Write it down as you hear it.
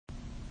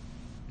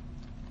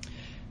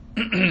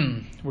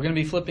We're going to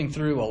be flipping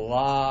through a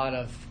lot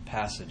of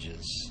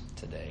passages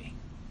today,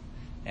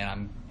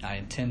 and I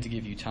intend to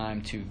give you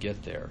time to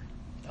get there.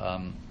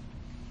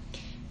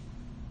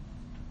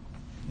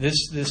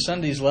 This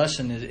Sunday's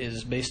lesson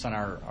is based on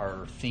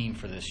our theme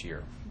for this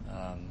year.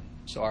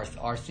 So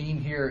our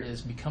theme here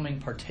is becoming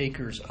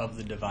partakers of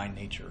the divine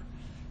nature.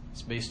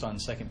 It's based on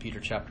 2 Peter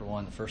chapter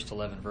 1, the first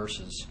 11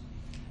 verses.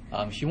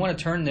 If you want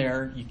to turn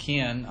there, you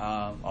can.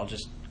 I'll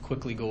just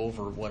quickly go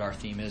over what our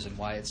theme is and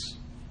why it's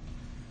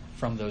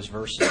from those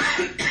verses.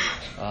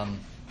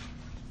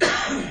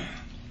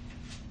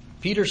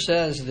 Peter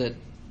says that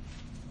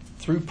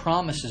through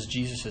promises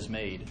Jesus has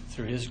made,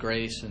 through His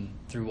grace and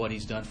through what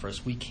He's done for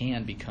us, we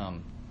can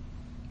become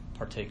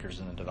partakers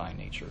in the divine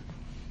nature.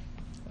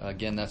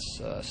 Again,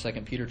 that's 2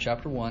 Peter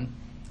chapter 1.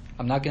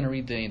 I'm not going to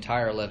read the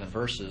entire 11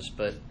 verses,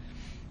 but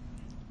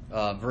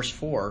verse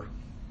 4,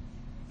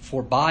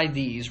 for by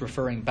these,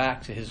 referring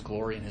back to His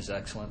glory and His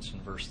excellence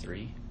in verse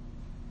 3,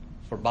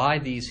 for by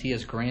these He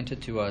has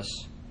granted to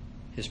us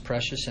His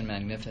precious and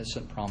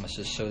magnificent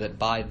promises, so that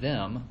by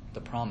them,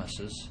 the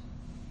promises,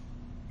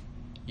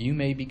 you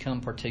may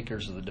become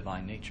partakers of the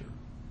divine nature.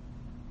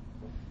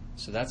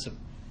 So that's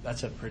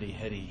a pretty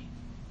heady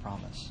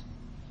promise,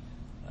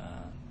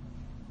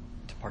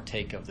 to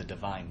partake of the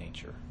divine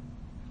nature.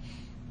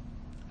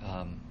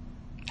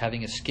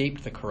 Having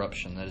escaped the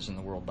corruption that is in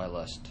the world by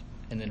lust.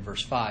 And then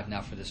verse 5,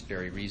 now for this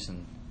very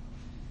reason,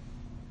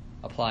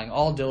 applying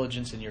all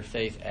diligence in your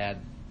faith, add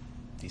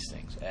these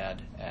things.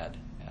 Add.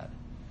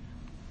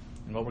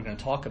 And what we're going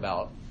to talk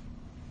about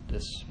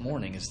this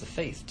morning is the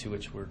faith to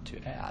which we're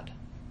to add.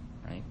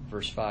 Right?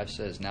 Verse 5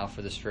 says, now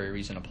for this very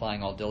reason,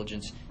 applying all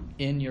diligence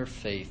in your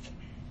faith,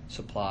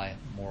 supply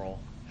moral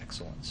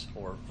excellence,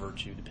 or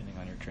virtue, depending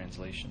on your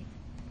translation.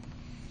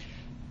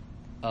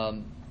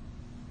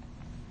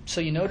 So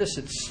you notice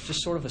it's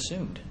just sort of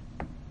assumed.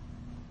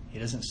 He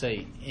doesn't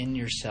say, in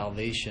your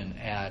salvation,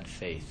 add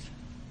faith.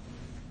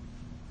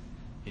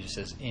 He just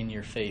says, in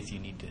your faith, you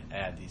need to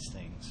add these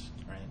things,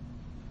 right?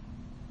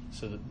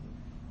 So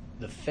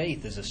the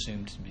faith is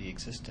assumed to be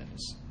existent,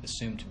 is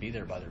assumed to be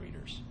there by the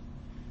readers.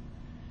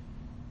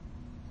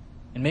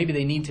 And maybe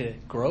they need to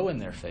grow in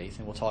their faith,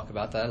 and we'll talk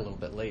about that a little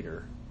bit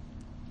later.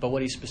 But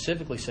what he's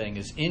specifically saying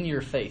is, in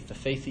your faith, the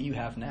faith that you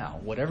have now,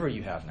 whatever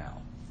you have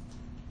now,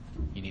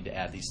 you need to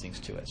add these things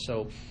to it.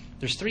 So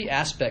there's three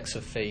aspects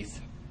of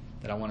faith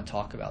that I want to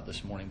talk about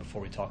this morning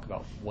before we talk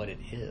about what it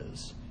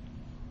is.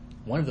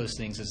 One of those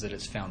things is that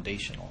it's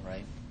foundational,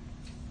 right?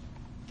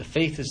 The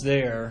faith is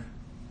there,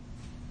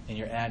 and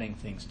you're adding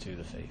things to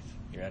the faith.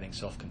 You're adding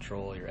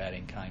self-control, you're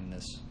adding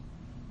kindness,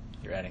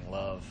 you're adding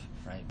love,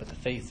 right? But the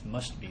faith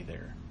must be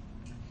there.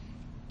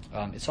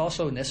 It's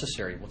also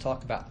necessary. We'll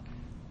talk about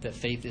that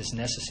faith is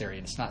necessary,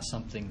 and it's not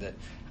something that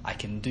I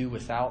can do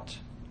without,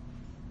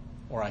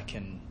 or I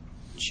can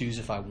choose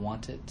if I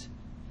want it.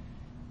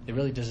 It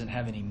really doesn't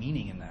have any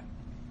meaning in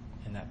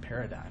that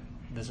paradigm.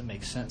 It doesn't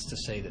make sense to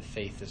say that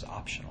faith is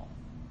optional.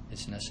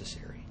 It's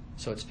necessary.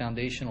 So it's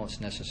foundational,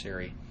 it's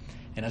necessary.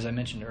 And as I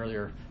mentioned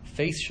earlier,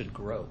 faith should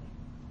grow.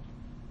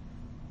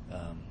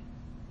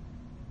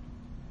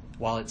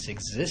 While its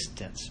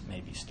existence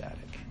may be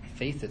static,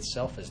 faith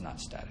itself is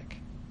not static.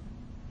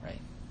 Right?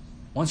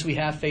 Once we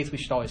have faith, we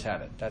should always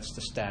have it. That's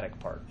the static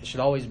part. It should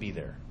always be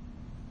there.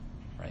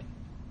 Right?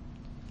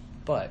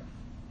 But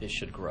it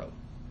should grow.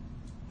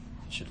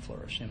 It should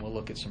flourish. And we'll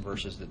look at some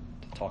verses that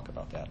talk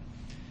about that.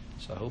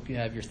 So I hope you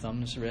have your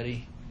thumbs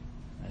ready.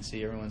 I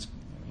see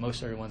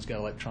most everyone's got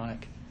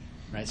electronic,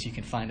 right? So you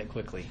can find it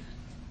quickly.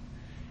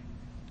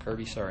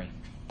 Kirby, sorry.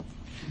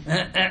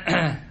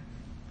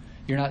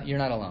 You're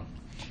not alone.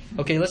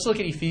 Okay, let's look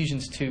at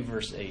Ephesians 2,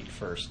 verse 8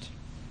 first.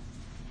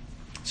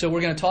 So we're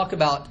going to talk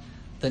about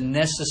the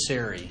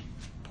necessary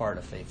part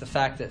of faith, the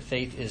fact that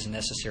faith is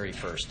necessary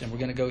first. And we're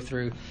going to go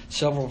through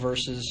several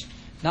verses.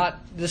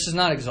 This is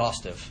not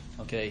exhaustive,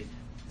 okay?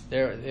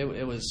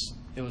 It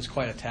was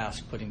quite a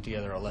task putting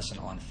together a lesson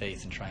on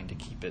faith and trying to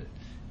keep it,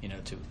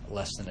 to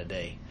less than a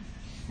day.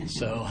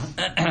 So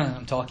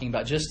I'm talking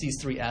about just these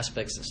three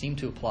aspects that seem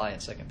to apply in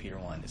 2 Peter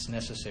 1. It's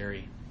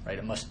necessary, right?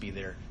 It must be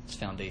there. It's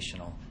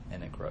foundational,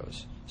 and it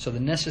grows. So the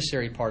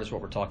necessary part is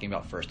what we're talking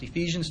about first.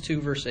 Ephesians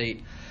 2, verse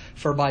 8,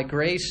 for by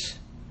grace,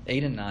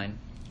 8 and 9,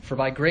 for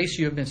by grace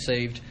you have been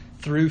saved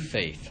through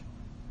faith,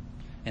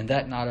 and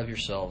that not of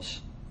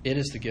yourselves. It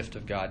is the gift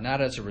of God,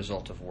 not as a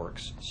result of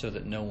works, so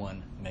that no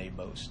one may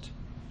boast.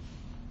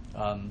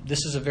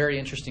 This is a very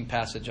interesting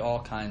passage.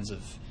 All kinds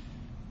of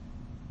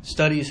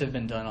studies have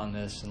been done on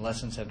this, and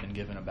lessons have been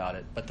given about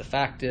it. But the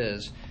fact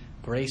is,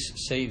 grace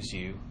saves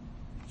you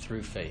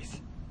through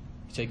faith.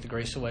 You take the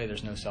grace away,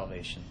 there's no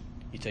salvation.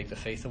 You take the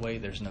faith away,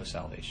 there's no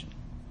salvation.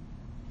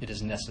 It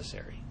is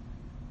necessary.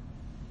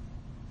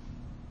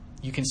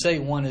 You can say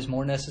one is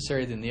more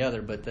necessary than the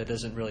other, but that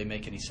doesn't really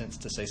make any sense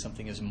to say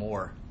something is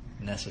more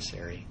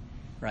necessary,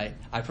 right?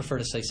 I prefer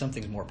to say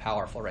something's more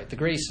powerful, right? The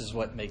grace is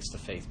what makes the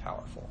faith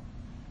powerful.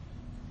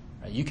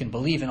 Right? You can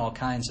believe in all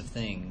kinds of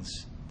things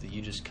that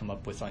you just come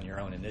up with on your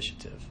own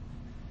initiative.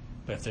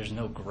 But if there's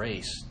no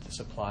grace that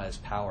supplies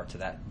power to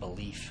that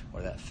belief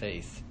or that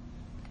faith,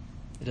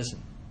 It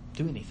doesn't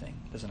do anything.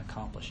 It doesn't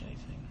accomplish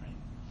anything, right?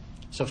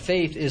 So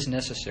faith is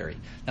necessary.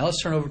 Now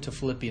let's turn over to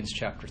Philippians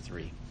chapter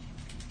 3.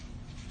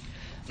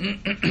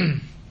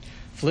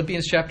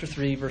 Philippians chapter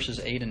 3, verses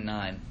 8 and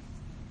 9.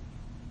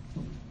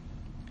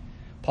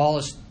 Paul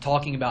is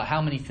talking about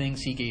how many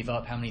things he gave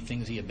up, how many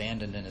things he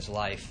abandoned in his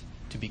life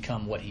to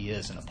become what he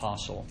is, an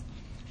apostle.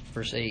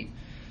 Verse 8.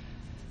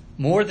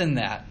 More than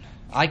that,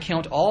 I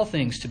count all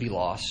things to be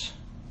loss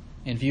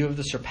in view of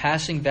the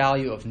surpassing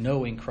value of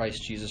knowing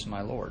Christ Jesus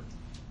my Lord,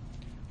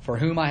 for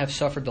whom I have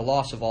suffered the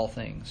loss of all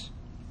things,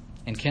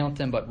 and count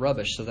them but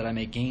rubbish, so that I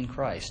may gain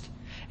Christ,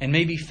 and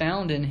may be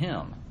found in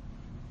him,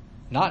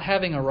 not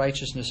having a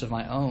righteousness of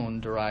my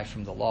own derived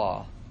from the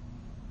law,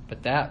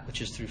 but that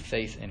which is through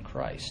faith in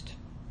Christ,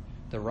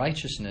 the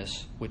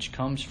righteousness which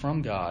comes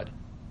from God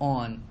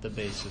on the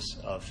basis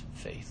of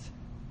faith.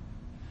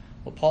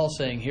 What Paul's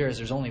saying here is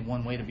there's only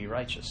one way to be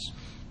righteous.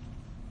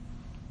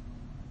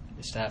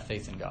 It's to have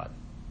faith in God.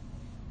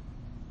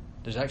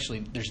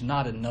 There's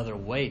not another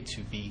way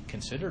to be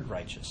considered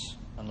righteous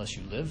unless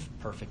you live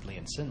perfectly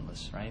and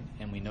sinless, right?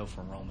 And we know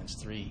from Romans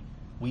 3,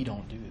 we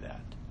don't do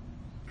that.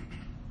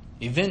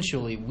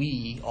 Eventually,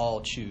 we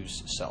all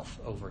choose self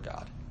over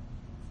God.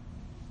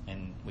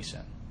 And we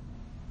sin.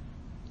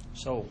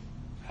 So,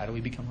 how do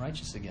we become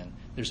righteous again?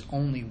 There's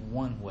only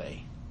one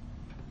way.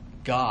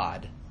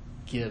 God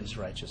gives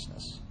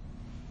righteousness.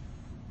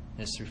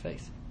 And it's through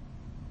faith.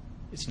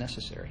 It's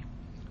necessary.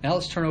 Now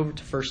let's turn over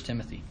to 1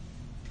 Timothy.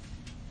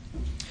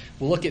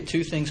 We'll look at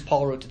two things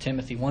Paul wrote to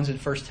Timothy. One's in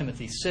 1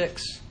 Timothy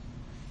 6.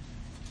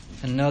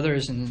 And another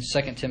is in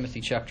 2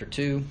 Timothy chapter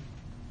 2.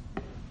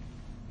 I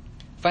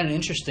find it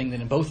interesting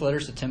that in both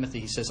letters to Timothy,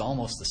 he says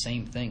almost the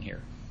same thing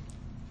here.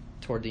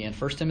 Toward the end,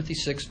 1 Timothy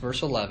 6,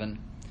 verse 11.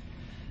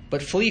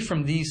 But flee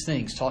from these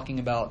things, talking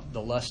about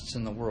the lusts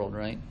in the world,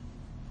 right?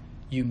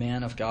 You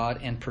man of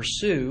God, and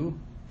pursue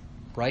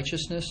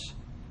righteousness,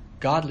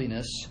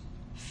 godliness,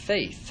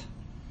 faith,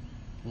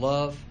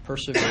 love,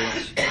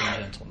 perseverance,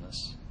 and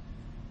gentleness.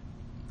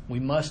 We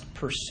must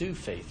pursue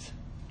faith,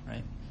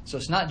 right? So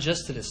it's not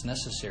just that it's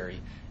necessary,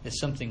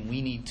 it's something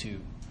we need to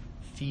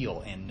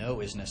feel and know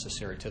is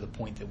necessary to the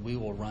point that we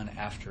will run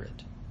after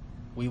it.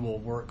 We will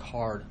work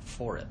hard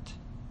for it.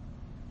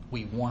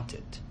 We want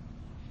it.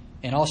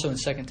 And also in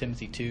 2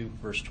 Timothy 2,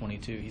 verse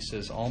 22, he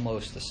says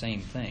almost the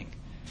same thing.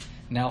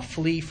 Now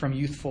flee from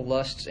youthful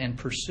lusts and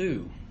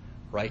pursue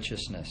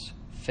righteousness,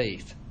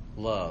 faith,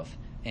 love,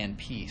 and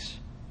peace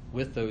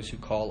with those who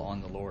call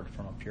on the Lord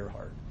from a pure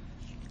heart.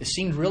 It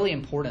seemed really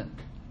important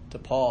to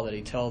Paul that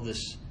he tell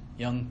this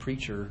young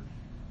preacher,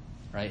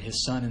 right,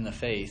 his son in the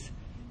faith,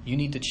 you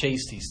need to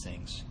chase these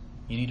things.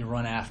 You need to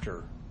run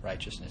after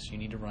righteousness. You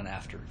need to run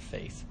after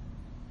faith.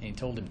 And he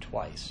told him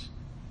twice,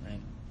 right?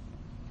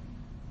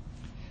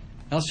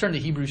 Now let's turn to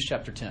Hebrews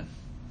chapter 10.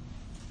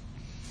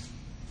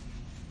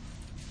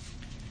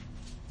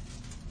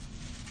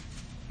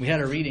 We had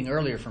a reading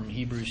earlier from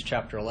Hebrews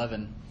chapter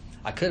 11.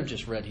 I could have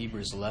just read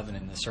Hebrews 11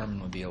 and the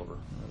sermon would be over.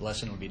 The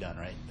lesson would be done,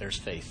 right? There's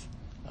faith.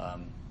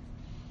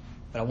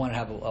 But I want to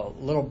have a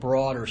little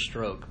broader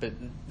stroke. But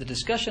the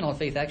discussion on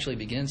faith actually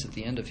begins at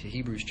the end of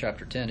Hebrews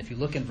chapter 10. If you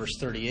look in verse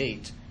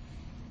 38,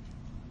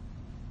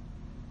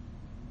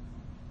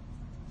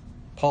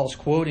 Paul's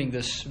quoting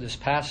this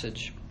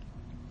passage.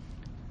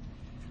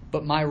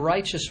 But my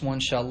righteous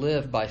one shall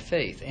live by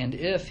faith, and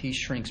if he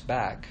shrinks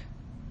back,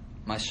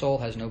 my soul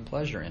has no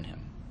pleasure in him.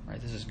 Right?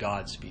 This is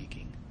God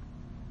speaking.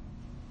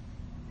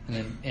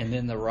 And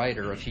then the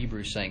writer of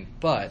Hebrews saying,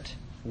 but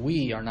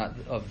we are not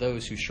of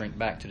those who shrink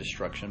back to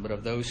destruction, but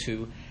of those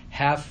who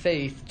have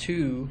faith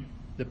to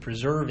the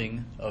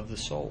preserving of the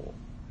soul.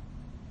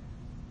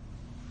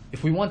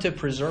 If we want to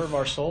preserve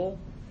our soul,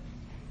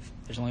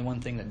 there's only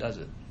one thing that does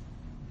it.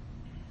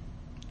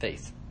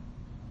 Faith.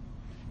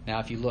 Now,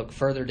 if you look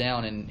further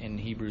down in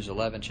Hebrews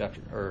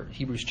chapter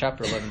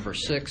 11,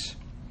 verse 6,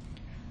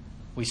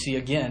 we see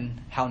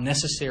again how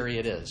necessary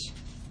it is.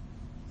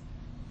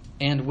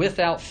 And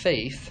without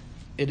faith,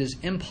 it is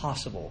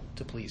impossible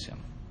to please him.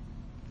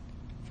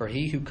 For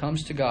he who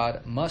comes to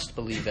God must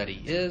believe that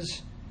he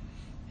is,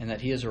 and that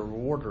he is a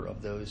rewarder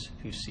of those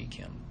who seek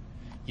him.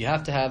 You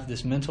have to have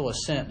this mental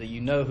assent that you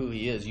know who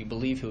he is, you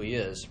believe who he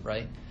is,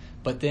 right?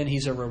 But then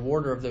he's a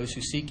rewarder of those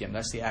who seek him.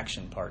 That's the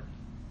action part,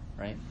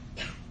 right?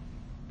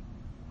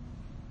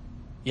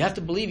 You have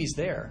to believe he's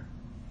there,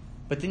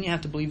 but then you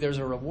have to believe there's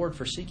a reward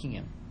for seeking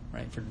him,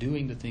 right? For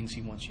doing the things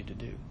he wants you to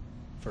do,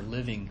 for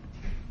living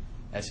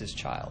as his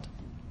child.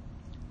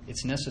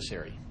 It's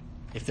necessary.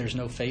 If there's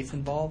no faith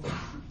involved,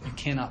 you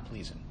cannot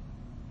please him.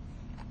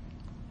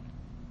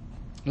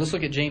 Let's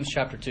look at James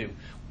chapter 2.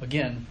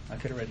 Again, I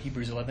could have read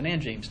Hebrews 11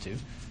 and James 2,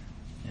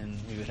 and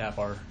we would have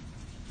our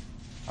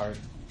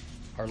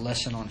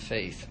lesson on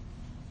faith.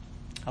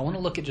 I want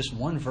to look at just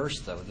one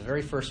verse, though, the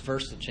very first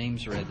verse that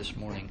James read this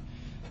morning.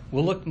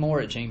 We'll look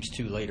more at James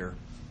 2 later.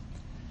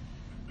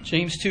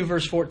 James 2,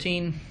 verse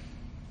 14.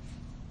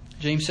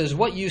 James says,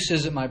 what use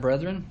is it, my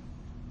brethren,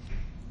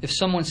 if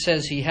someone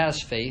says he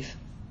has faith,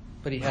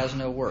 but he has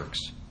no works?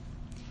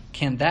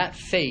 Can that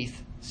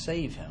faith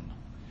save him?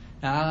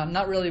 Now, I'm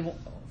not really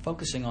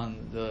focusing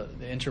on the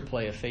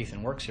interplay of faith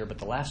and works here, but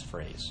the last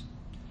phrase.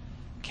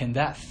 Can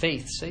that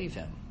faith save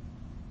him?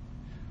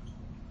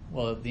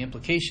 Well, the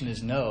implication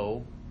is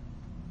no,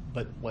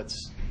 but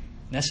what's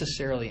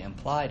necessarily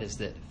implied is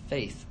that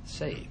faith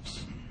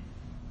saves.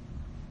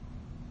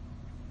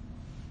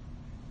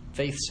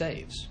 Faith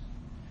saves.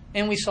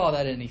 And we saw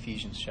that in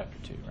Ephesians chapter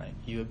 2, right?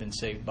 You have been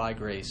saved by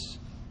grace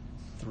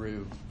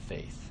through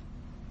faith.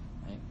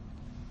 Right?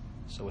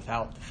 So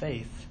without the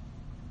faith,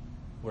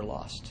 we're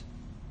lost.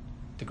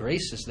 The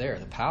grace is there.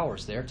 The power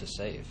is there to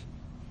save.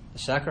 The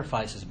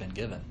sacrifice has been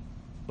given.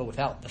 But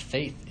without the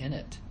faith in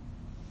it,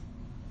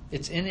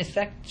 it's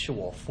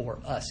ineffectual for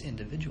us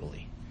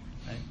individually.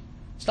 Right?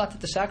 It's not that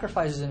the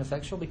sacrifice is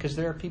ineffectual, because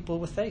there are people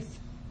with faith.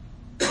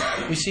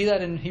 We see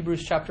that in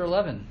Hebrews chapter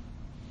 11.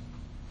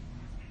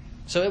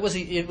 So it was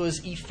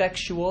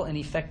effectual and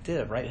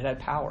effective, right? It had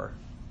power.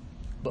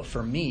 But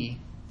for me,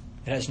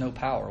 it has no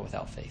power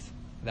without faith,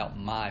 without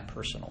my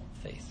personal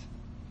faith.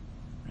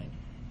 Right?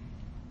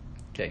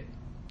 Okay.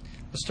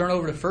 Let's turn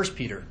over to 1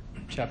 Peter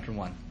chapter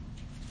 1.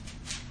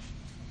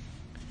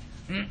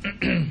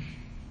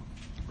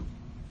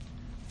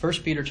 1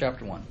 Peter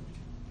chapter 1.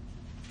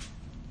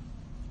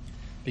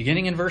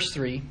 Beginning in verse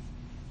 3,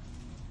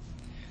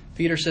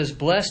 Peter says,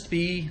 "Blessed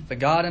be the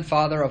God and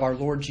Father of our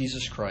Lord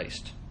Jesus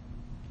Christ,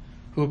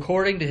 who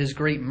according to his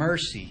great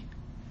mercy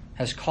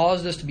has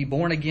caused us to be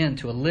born again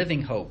to a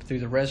living hope through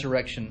the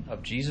resurrection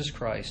of Jesus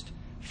Christ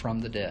from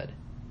the dead,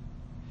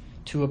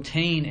 to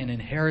obtain an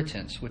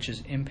inheritance which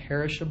is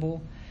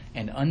imperishable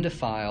and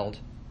undefiled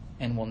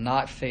and will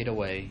not fade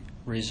away,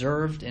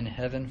 reserved in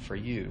heaven for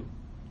you,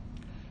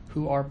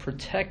 who are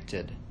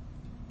protected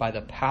by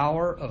the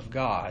power of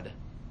God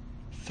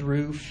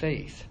through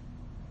faith,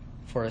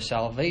 for a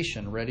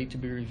salvation ready to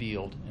be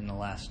revealed in the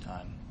last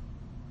time."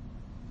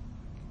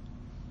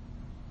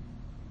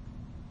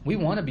 We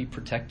want to be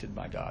protected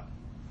by God.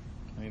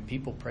 I mean,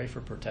 people pray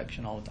for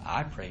protection all the time.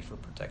 I pray for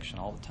protection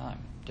all the time.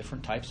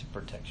 Different types of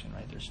protection,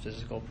 right? There's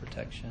physical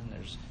protection.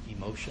 There's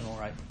emotional,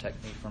 right?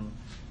 Protect me from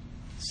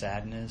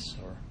sadness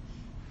or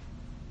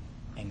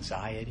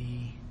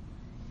anxiety,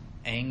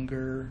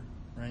 anger,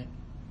 right?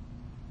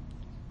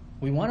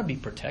 We want to be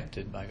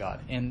protected by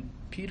God. And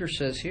Peter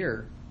says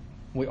here,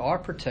 we are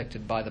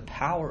protected by the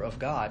power of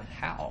God.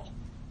 How?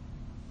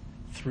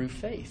 Through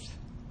faith.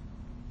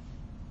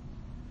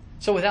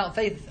 So without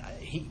faith,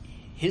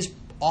 his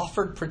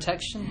offered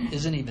protection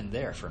isn't even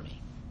there for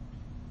me.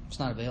 It's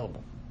not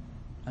available.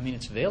 I mean,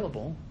 it's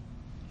available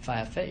if I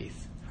have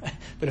faith.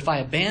 But if I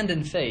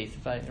abandon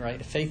faith,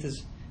 if faith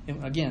is,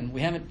 again,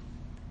 we haven't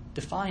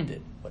defined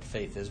it, what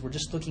faith is. We're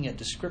just looking at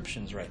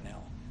descriptions right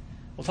now.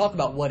 We'll talk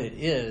about what it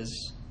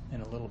is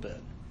in a little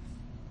bit.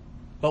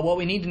 But what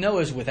we need to know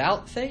is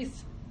without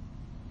faith,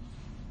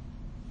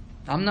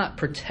 I'm not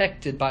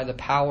protected by the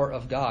power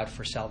of God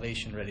for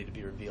salvation ready to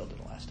be revealed at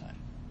the last time.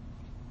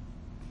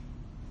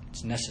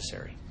 It's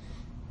necessary.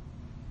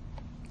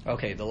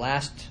 Okay, the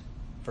last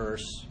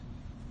verse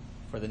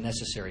for the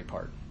necessary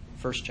part.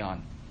 1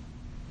 John.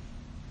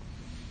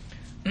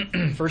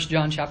 1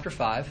 John chapter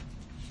 5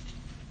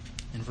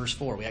 and verse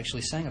 4. We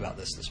actually sang about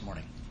this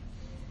morning.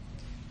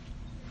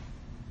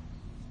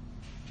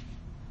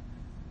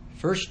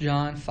 1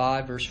 John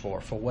 5 verse 4.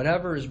 "For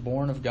whatever is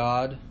born of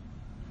God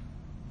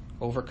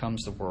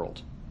overcomes the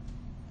world.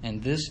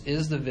 And this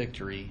is the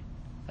victory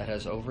that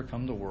has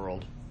overcome the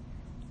world,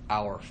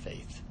 our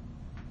faith."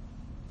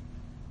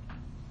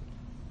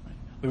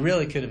 We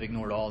really could have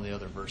ignored all the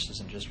other verses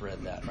and just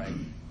read that, right?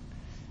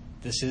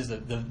 This is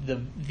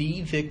the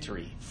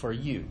victory for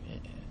you,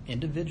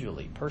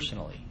 individually,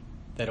 personally,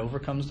 that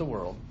overcomes the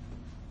world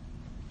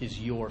is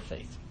your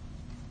faith.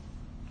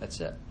 That's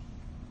it.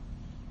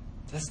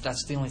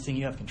 That's the only thing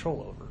you have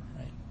control over,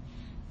 right?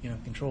 You don't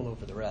have control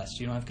over the rest.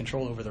 You don't have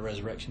control over the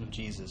resurrection of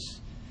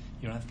Jesus.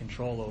 You don't have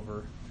control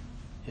over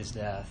his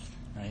death,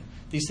 right?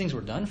 These things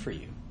were done for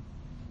you.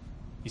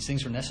 These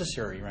things were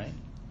necessary, right?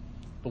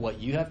 But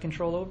what you have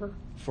control over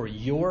for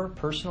your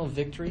personal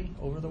victory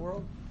over the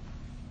world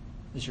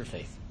is your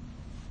faith.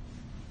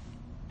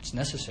 It's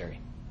necessary.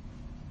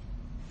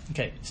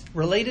 Okay, it's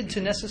related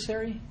to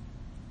necessary,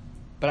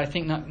 but I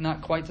think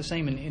not quite the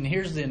same. And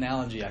here's the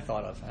analogy I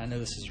thought of. I know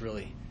this is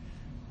really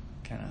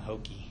kind of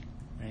hokey,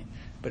 right?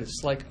 But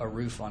it's like a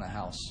roof on a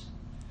house.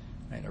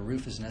 Right? A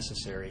roof is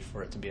necessary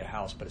for it to be a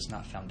house, but it's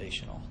not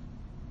foundational.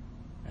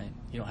 Right?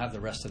 You don't have the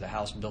rest of the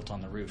house built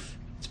on the roof.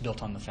 It's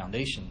built on the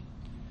foundation.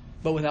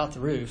 But without the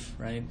roof,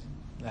 right,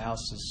 the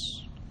house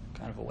is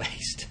kind of a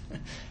waste.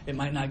 It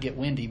might not get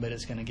windy, but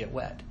it's going to get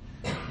wet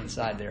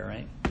inside there,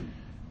 right?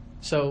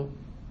 So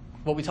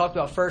what we talked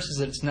about first is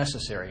that it's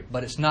necessary,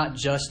 but it's not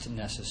just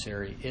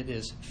necessary. It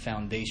is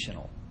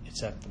foundational.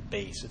 It's at the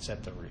base. It's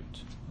at the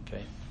root.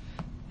 Okay,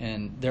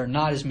 and there are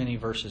not as many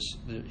verses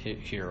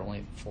here,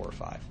 only 4 or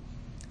 5.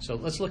 So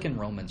let's look in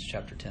Romans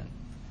chapter 10.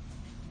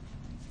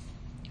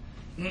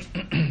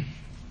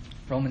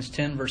 Romans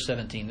 10, verse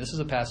 17. This is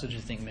a passage I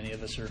think many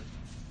of us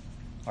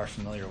are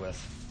familiar with.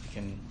 You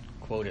can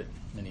quote it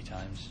many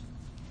times.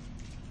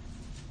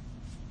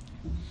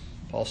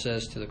 Paul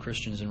says to the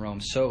Christians in Rome,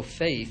 "So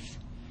faith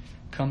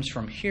comes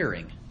from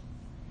hearing,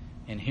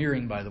 and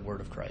hearing by the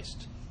word of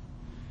Christ.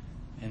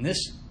 In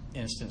this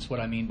instance, what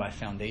I mean by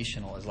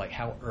foundational is like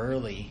how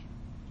early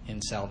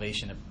in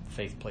salvation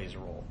faith plays a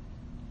role.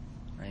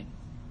 Right?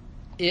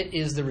 It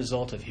is the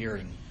result of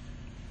hearing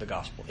the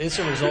gospel. It's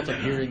a result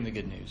of hearing the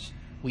good news.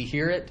 We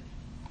hear it,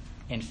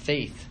 and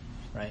faith,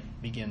 right,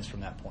 begins from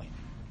that point.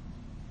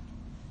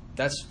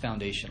 That's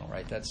foundational,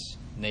 right? That's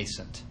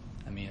nascent.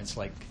 I mean, it's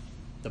like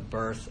the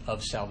birth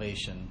of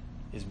salvation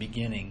is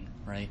beginning,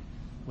 right,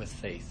 with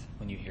faith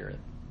when you hear it.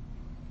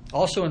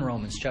 Also in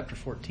Romans chapter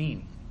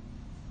 14.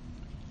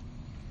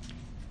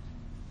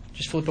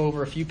 Just flip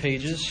over a few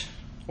pages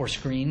or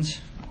screens.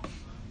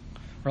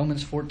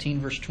 Romans 14,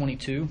 verse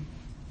 22.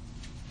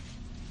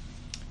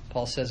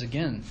 Paul says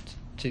again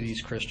to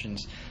these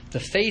Christians, the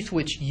faith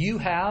which you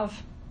have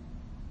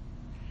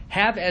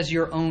as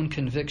your own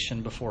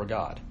conviction before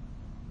God.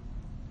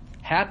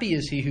 Happy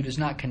is he who does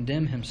not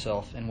condemn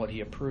himself in what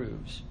he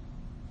approves.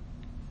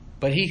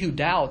 But he who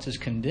doubts is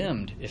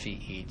condemned if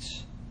he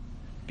eats,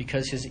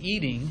 because his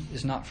eating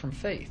is not from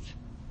faith.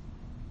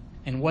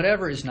 And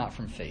whatever is not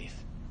from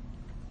faith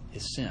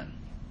is sin.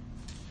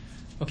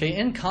 Okay,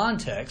 in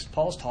context,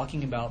 Paul's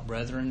talking about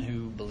brethren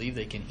who believe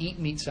they can eat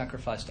meat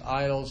sacrificed to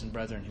idols and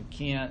brethren who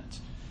can't.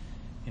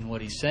 And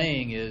what he's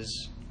saying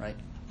is, right,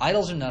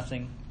 idols are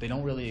nothing. They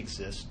don't really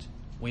exist.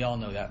 We all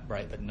know that,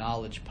 right? But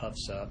knowledge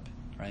puffs up,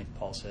 right?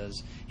 Paul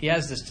says. He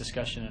has this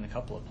discussion in a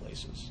couple of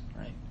places,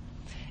 right?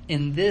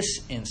 In this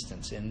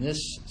instance, in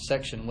this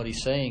section, what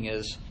he's saying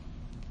is,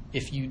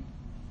 if you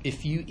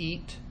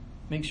eat,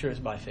 make sure it's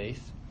by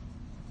faith.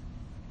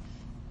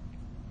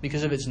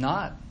 Because if it's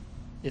not,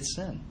 it's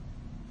sin.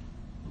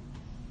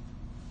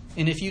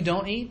 And if you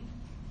don't eat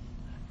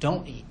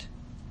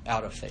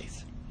out of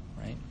faith,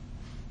 right?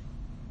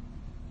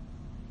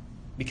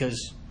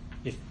 Because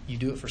if you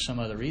do it for some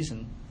other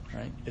reason,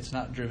 right, it's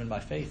not driven by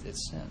faith,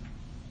 it's sin.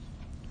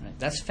 Right?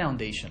 That's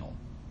foundational.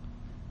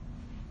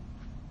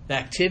 The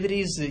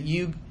activities that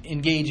you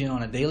engage in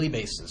on a daily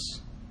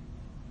basis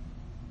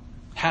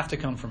have to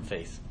come from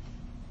faith.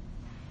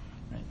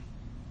 Right?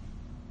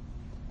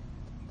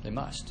 They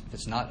must. If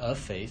it's not of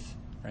faith,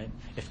 right?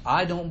 If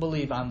I don't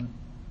believe I'm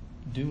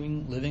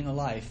living a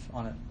life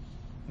on it,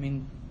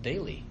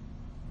 daily,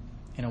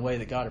 in a way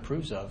that God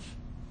approves of,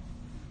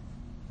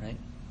 right?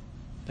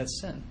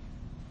 That's sin.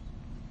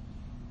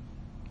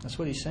 That's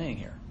what he's saying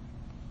here.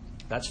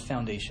 That's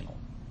foundational.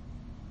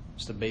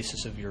 It's the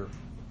basis of your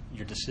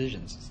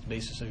decisions. It's the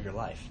basis of your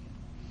life.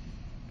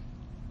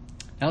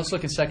 Now let's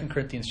look at 2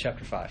 Corinthians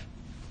chapter 5.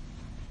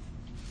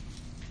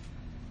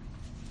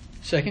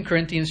 2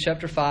 Corinthians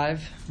chapter 5,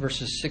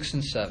 verses 6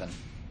 and 7.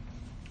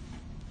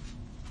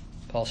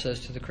 Paul says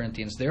to the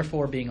Corinthians,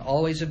 therefore, being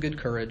always of good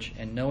courage,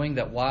 and knowing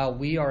that while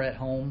we are at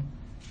home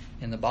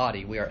in the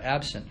body, we are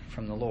absent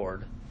from the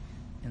Lord.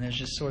 And there's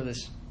just sort of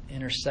this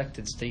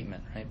intersected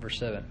statement, right? Verse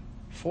 7.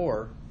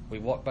 For we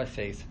walk by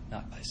faith,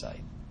 not by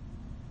sight.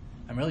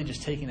 I'm really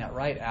just taking that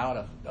right out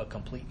of a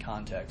complete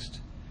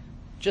context,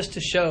 just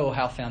to show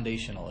how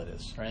foundational it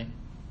is, right?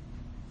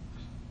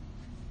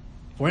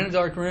 If we're in a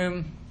dark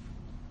room,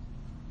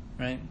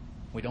 right,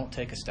 we don't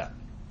take a step.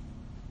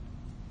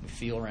 We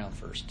feel around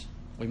first.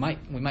 We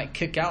might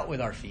kick out with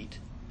our feet,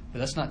 but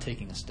that's not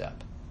taking a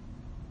step,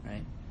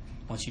 right?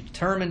 Once you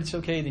determine it's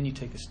okay, then you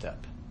take a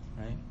step,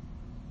 right?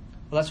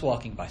 Well, that's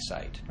walking by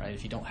sight, right?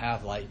 If you don't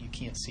have light, you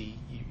can't see,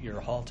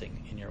 you're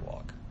halting in your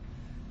walk.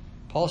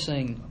 Paul's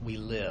saying we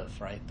live,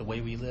 right? The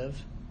way we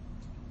live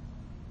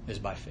is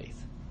by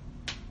faith.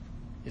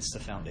 It's the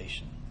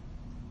foundation,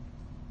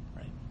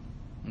 right?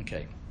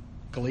 Okay.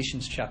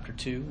 Galatians chapter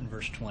 2 and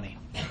verse 20.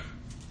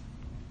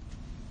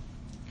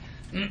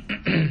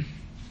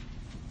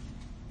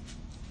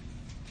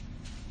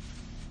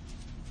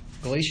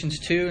 Galatians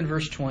 2 and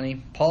verse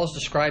 20, Paul's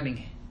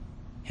describing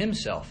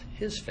himself,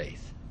 his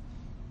faith.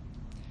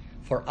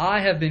 For I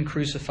have been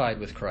crucified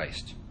with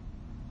Christ.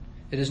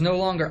 It is no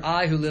longer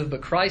I who live,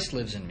 but Christ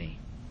lives in me.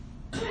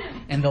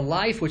 And the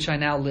life which I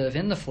now live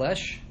in the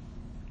flesh,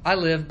 I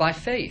live by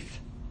faith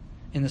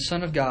in the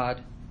Son of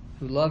God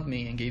who loved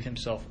me and gave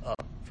himself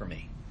up for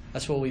me.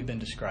 That's what we've been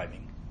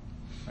describing,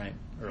 right,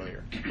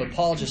 earlier. But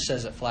Paul just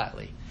says it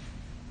flatly.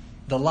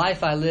 The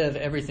life I live,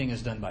 everything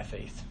is done by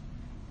faith.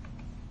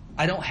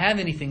 I don't have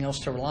anything else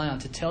to rely on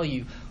to tell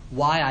you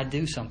why I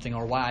do something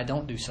or why I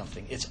don't do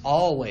something. It's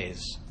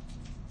always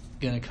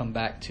going to come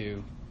back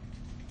to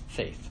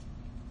faith.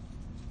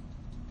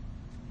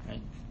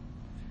 Right?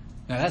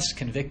 Now that's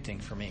convicting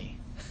for me.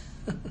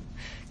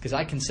 Because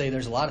I can say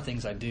there's a lot of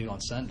things I do on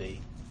Sunday,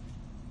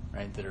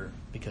 right, that are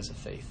because of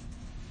faith.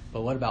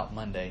 But what about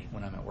Monday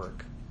when I'm at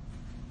work?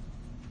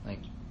 Like,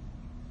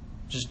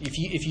 just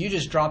if you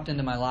just dropped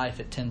into my life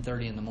at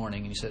 10:30 in the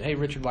morning and you said, "Hey,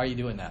 Richard, why are you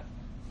doing that?"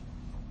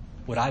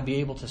 Would I be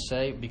able to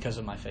say because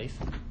of my faith?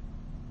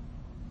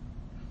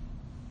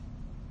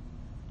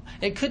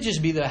 It could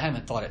just be that I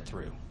haven't thought it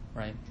through,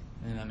 right?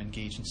 And I'm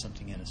engaged in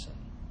something innocent,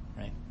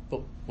 right?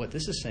 But what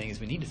this is saying is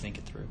we need to think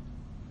it through.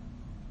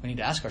 We need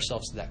to ask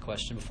ourselves that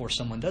question before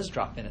someone does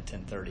drop in at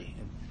 10:30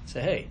 and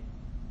say, "Hey,"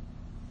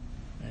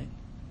 right?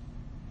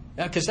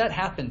 Because that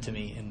happened to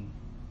me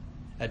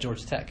at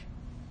Georgia Tech.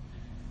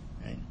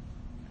 Right?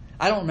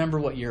 I don't remember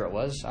what year it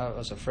was. I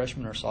was a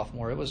freshman or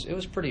sophomore. It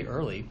was pretty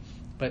early.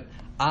 But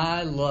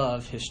I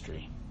love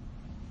history.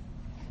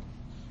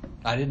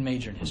 I didn't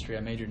major in history. I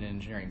majored in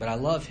engineering. But I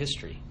love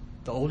history.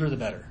 The older, the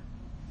better.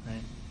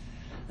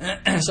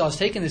 Right? So I was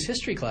taking this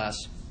history class,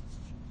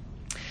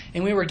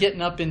 and we were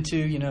getting up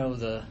into,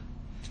 the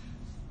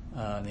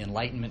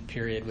Enlightenment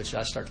period, which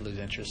I start to lose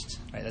interest.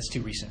 Right? That's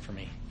too recent for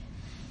me.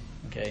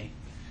 Okay?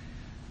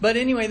 But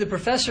anyway, the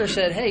professor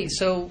said, hey,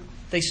 so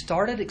they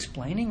started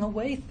explaining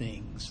away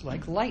things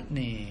like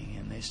lightning,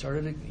 and they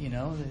started,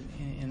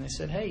 and they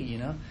said, hey,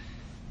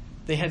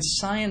 they had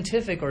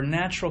scientific or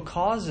natural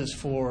causes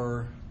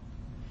for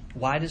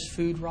why does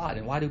food rot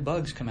and why do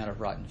bugs come out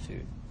of rotten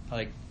food?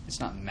 Like, it's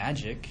not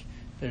magic.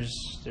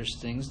 There's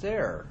things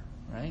there,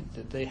 right,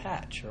 that they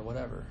hatch or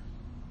whatever.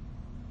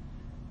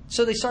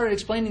 So they started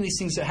explaining these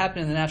things that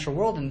happen in the natural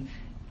world and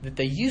that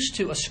they used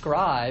to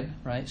ascribe,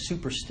 right,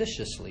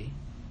 superstitiously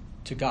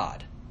to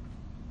God.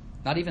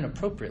 Not even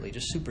appropriately,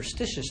 just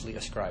superstitiously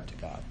ascribe to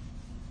God.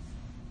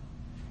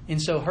 And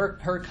so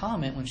her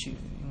comment when she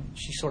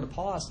sort of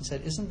paused and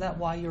said, isn't that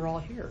why you're all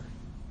here?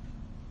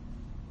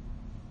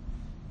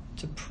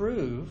 To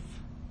prove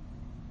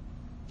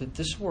that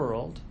this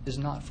world is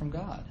not from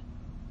God.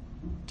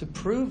 To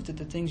prove that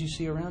the things you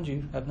see around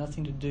you have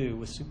nothing to do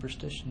with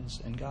superstitions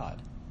and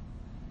God.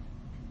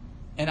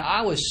 And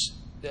I was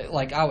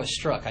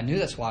struck. I knew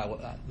that's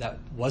why that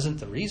wasn't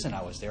the reason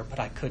I was there, but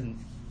I couldn't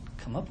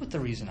come up with the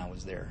reason I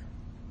was there.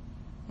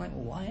 I'm like,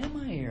 well, why am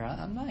I here?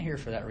 I'm not here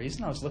for that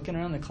reason. I was looking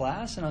around the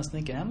class and I was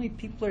thinking, how many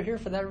people are here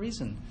for that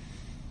reason?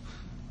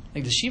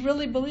 Like, does she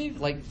really believe?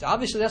 Like,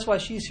 obviously that's why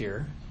she's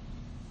here.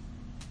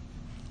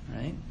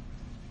 Right?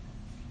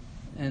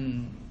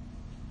 And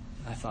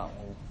I thought,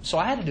 well, so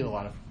I had to do a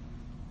lot of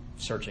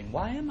searching.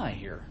 Why am I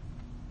here?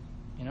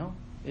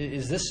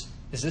 Is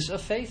this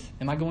of faith?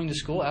 Am I going to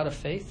school out of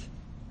faith?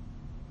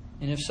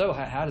 And if so,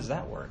 how does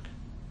that work?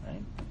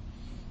 Right?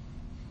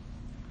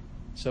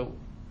 So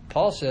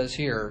Paul says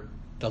here,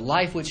 the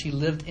life which he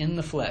lived in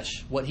the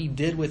flesh, what he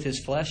did with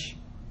his flesh,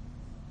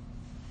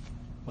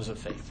 was of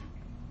faith.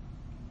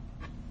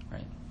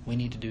 Right? We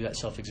need to do that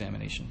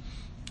self-examination.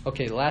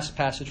 Okay, the last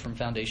passage from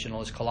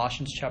Foundational is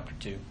Colossians chapter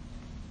 2.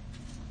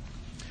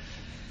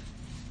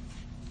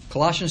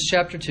 Colossians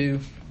chapter 2,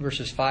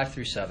 verses 5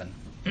 through 7.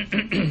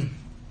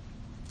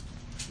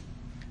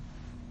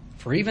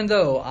 For even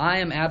though I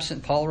am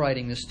absent, Paul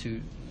writing this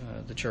to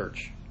the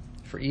church,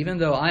 for even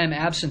though I am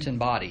absent in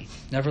body,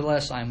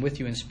 nevertheless I am with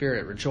you in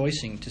spirit,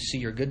 rejoicing to see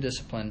your good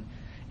discipline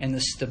and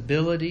the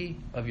stability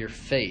of your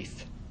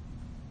faith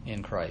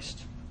in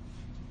Christ.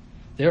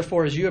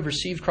 Therefore, as you have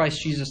received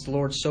Christ Jesus the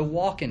Lord, so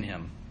walk in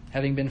him,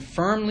 having been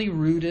firmly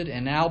rooted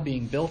and now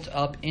being built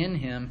up in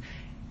him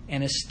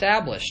and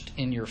established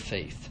in your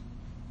faith,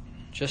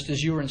 just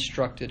as you were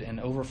instructed and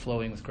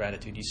overflowing with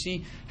gratitude. You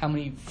see how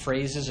many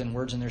phrases and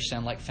words in there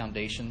sound like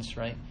foundations,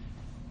 right?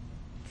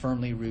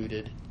 Firmly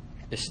rooted,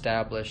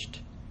 established,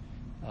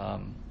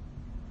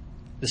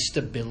 the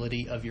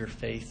stability of your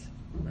faith,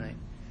 right?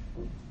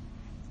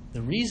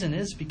 The reason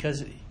is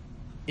because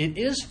it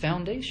is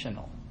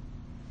foundational.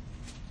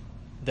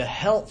 The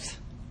health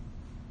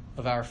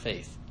of our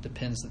faith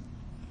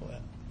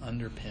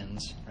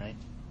underpins, right,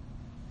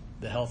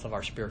 the health of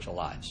our spiritual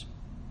lives.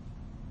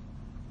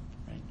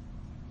 Right?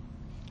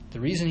 The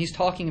reason he's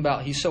talking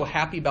about, he's so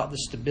happy about the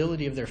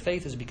stability of their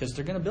faith is because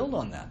they're going to build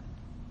on that.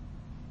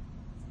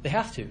 They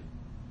have to.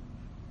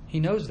 He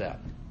knows that.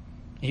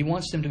 He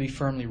wants them to be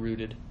firmly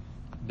rooted,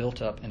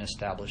 built up, and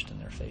established in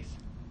their faith.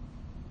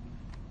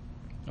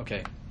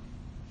 Okay.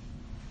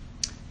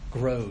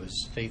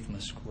 Grows. Faith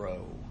must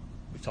grow.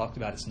 We've talked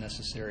about it's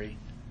necessary.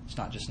 It's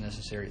not just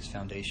necessary, it's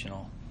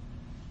foundational.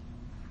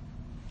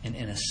 And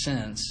in a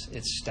sense,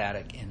 it's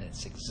static in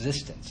its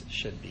existence. It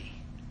should be.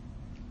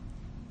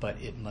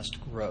 But it must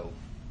grow.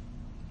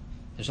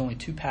 There's only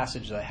two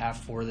passages I have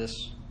for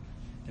this,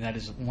 and that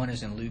is, one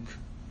is in Luke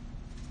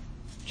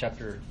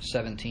chapter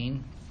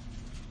 17.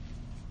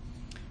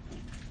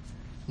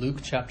 Luke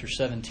chapter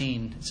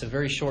 17, it's a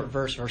very short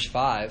verse, verse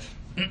 5.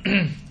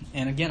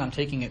 And again, I'm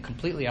taking it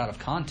completely out of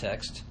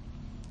context,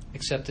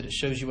 except that it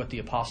shows you what the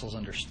apostles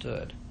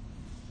understood.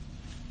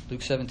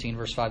 Luke 17,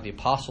 verse 5, the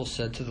apostles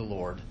said to the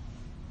Lord,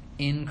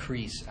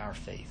 increase our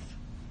faith.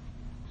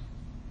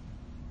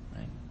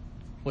 Right?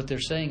 What they're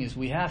saying is,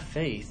 we have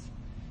faith,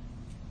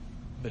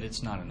 but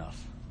it's not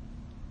enough.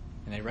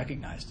 And they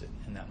recognized it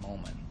in that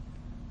moment.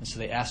 And so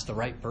they asked the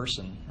right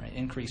person, right,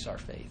 increase our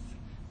faith.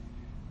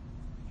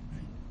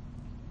 Right?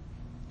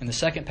 And the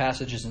second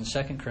passage is in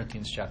 2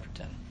 Corinthians chapter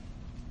 10.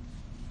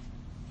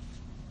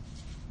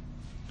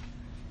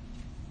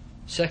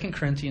 2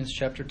 Corinthians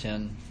chapter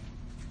 10,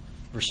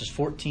 verses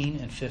 14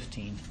 and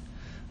 15.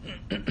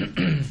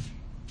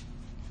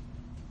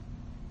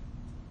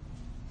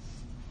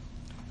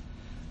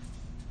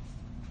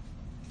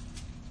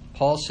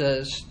 Paul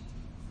says,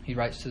 he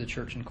writes to the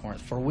church in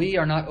Corinth, for we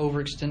are not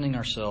overextending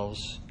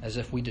ourselves as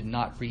if we did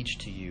not reach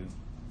to you.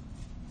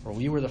 for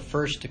we were the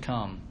first to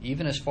come,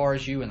 even as far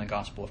as you in the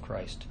gospel of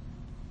Christ.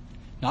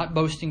 Not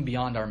boasting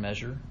beyond our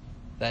measure,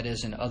 that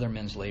is, in other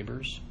men's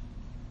labors,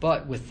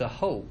 but with the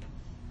hope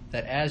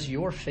that as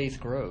your faith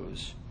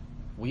grows,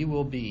 we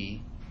will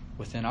be,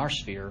 within our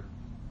sphere,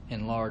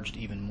 enlarged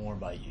even more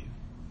by you.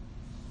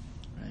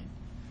 Right?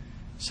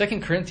 2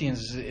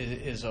 Corinthians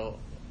is a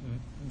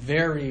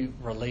very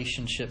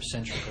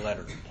relationship-centric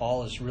letter.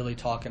 Paul is really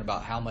talking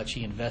about how much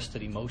he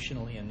invested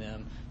emotionally in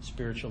them,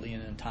 spiritually,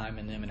 and in time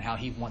in them, and how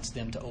he wants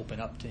them to open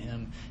up to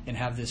him and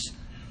have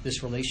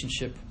this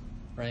relationship,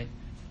 right?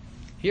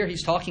 Here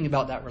he's talking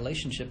about that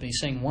relationship, and he's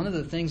saying one of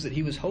the things that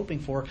he was hoping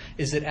for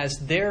is that as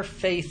their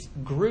faith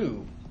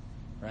grew,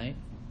 right,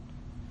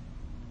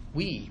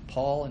 we,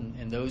 Paul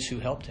and those who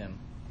helped him,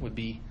 would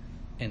be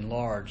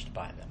enlarged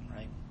by them,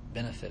 right,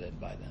 benefited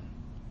by them.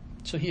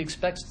 So he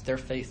expects their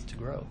faith to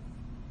grow,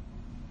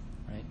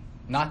 right?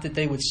 Not that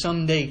they would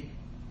someday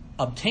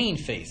obtain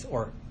faith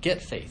or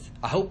get faith.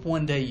 I hope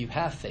one day you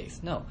have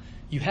faith. No,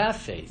 you have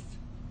faith,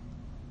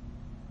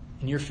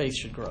 and your faith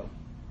should grow.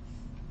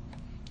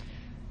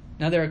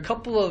 Now, there are a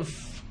couple of,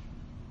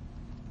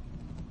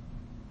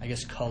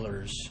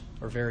 colors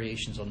or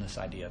variations on this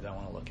idea that I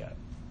want to look at.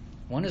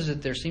 One is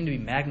that there seem to be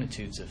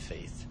magnitudes of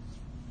faith,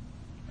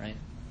 right?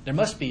 There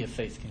must be if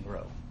faith can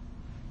grow.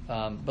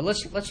 But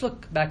let's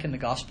look back in the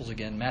Gospels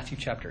again, Matthew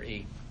chapter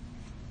 8.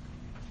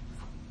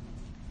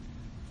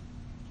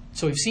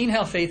 So we've seen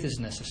how faith is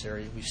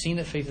necessary. We've seen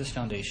that faith is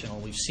foundational.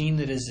 We've seen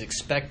that it is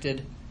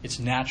expected, it's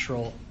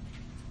natural,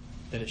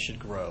 that it should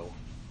grow,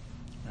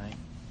 right?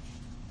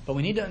 But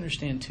we need to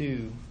understand,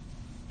 too,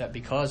 that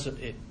because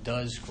it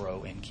does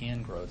grow and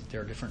can grow, that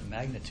there are different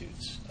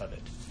magnitudes of it.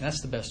 And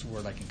that's the best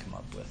word I can come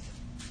up with.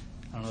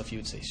 I don't know if you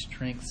would say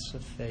strengths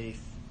of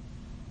faith.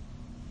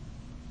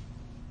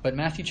 But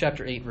Matthew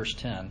chapter 8, verse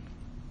 10.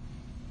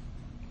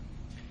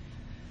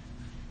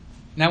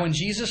 Now when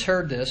Jesus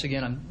heard this,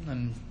 again,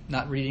 I'm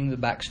not reading the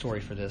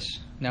backstory for this.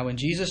 Now when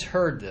Jesus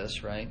heard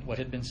this, right, what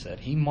had been said,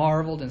 he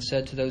marveled and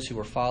said to those who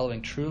were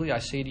following, "Truly I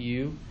say to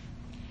you,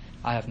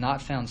 I have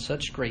not found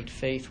such great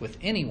faith with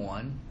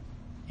anyone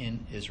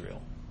in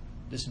Israel."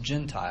 This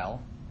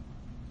Gentile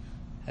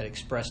had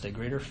expressed a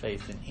greater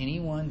faith than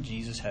anyone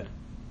Jesus had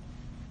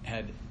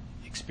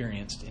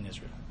experienced in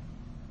Israel.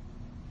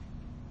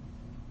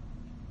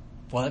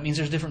 Well, that means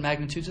there's different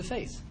magnitudes of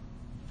faith,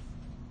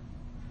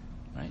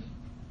 right?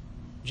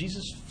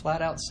 Jesus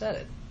flat out said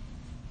it.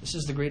 This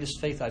is the greatest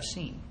faith I've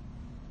seen,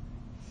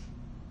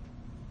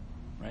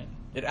 right?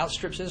 It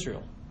outstrips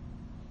Israel.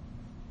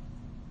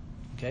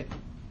 Okay?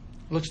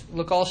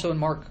 Look also in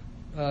Mark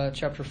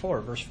chapter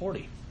 4, verse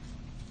 40.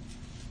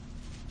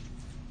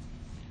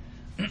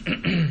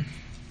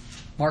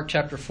 Mark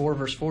chapter 4,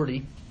 verse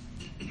 40.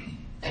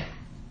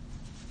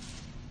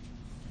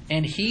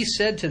 And he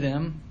said to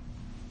them,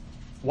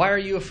 "Why are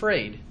you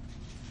afraid?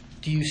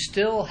 Do you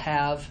still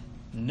have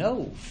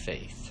no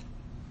faith?"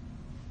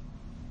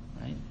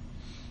 Right?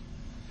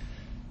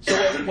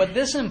 So what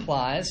this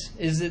implies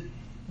is that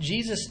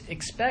Jesus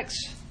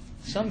expects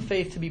some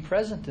faith to be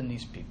present in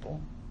these people.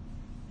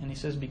 And he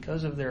says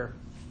because of their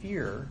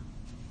fear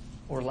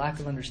or lack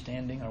of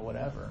understanding or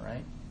whatever,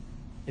 right?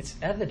 It's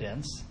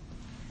evidence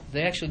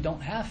they actually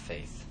don't have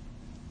faith.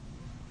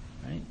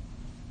 Right?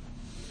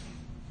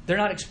 They're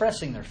not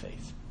expressing their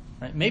faith.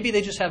 Right? Maybe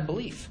they just have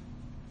belief.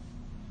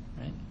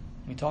 Right?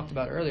 We talked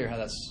about earlier how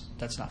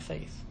that's not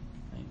faith.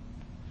 Right?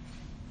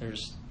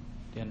 There's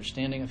the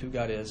understanding of who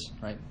God is,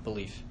 right?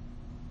 Belief.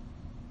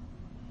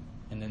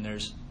 And then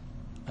there's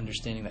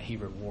understanding that he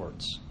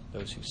rewards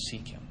those who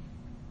seek him.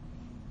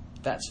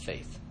 That's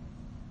faith.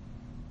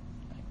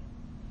 Right?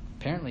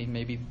 Apparently,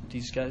 maybe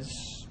these guys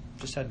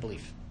just had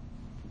belief.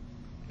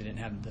 They didn't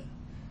have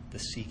the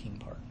seeking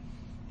part.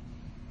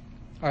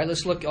 All right,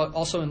 let's look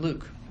also in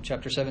Luke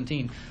chapter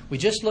 17. We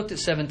just looked at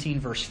 17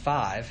 verse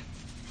 5.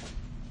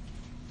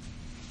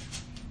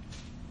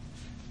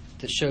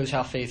 That shows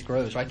how faith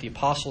grows, right? The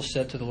apostles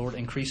said to the Lord,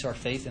 "Increase our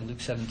faith," in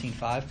Luke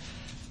 17:5.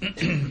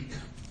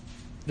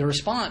 The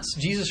response,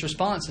 Jesus'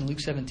 response in Luke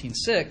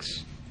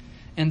 17:6,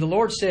 and the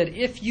Lord said,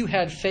 "If you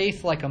had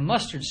faith like a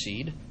mustard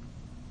seed,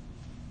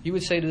 you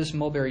would say to this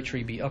mulberry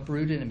tree, be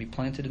uprooted and be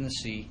planted in the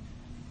sea,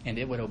 and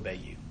it would obey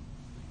you."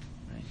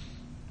 Right?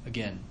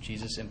 Again,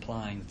 Jesus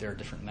implying that there are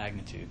different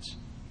magnitudes,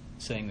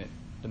 saying that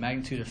the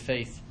magnitude of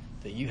faith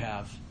that you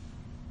have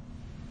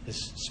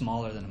is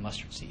smaller than a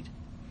mustard seed.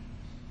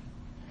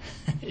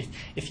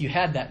 If you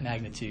had that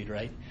magnitude,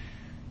 right,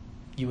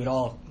 you would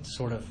all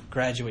sort of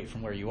graduate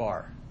from where you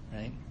are,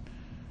 right?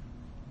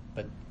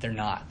 But they're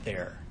not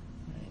there.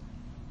 Right?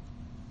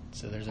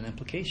 So there's an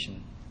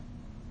implication.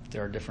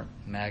 There are different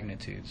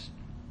magnitudes.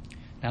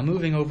 Now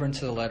moving over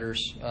into the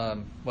letters,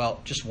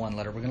 just one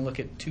letter. We're going to look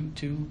at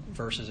two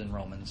verses in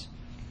Romans.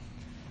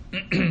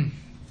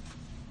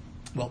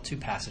 Two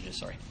passages,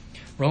 sorry.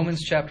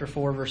 Romans chapter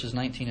 4, verses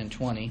 19 and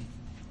 20.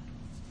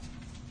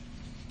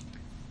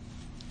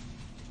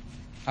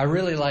 I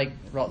really like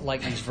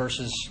these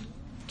verses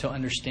to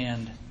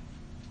understand,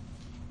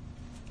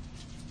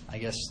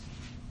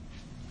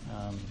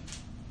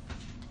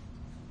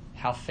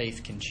 how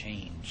faith can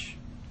change,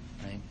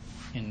 right?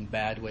 In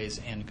bad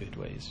ways and good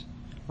ways.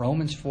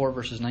 Romans 4,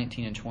 verses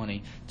 19 and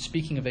 20,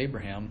 speaking of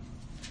Abraham,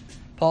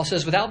 Paul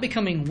says, without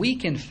becoming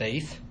weak in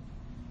faith,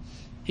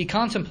 he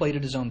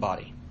contemplated his own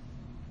body,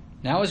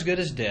 now as good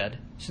as dead,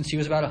 since he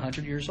was about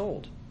 100 years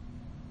old,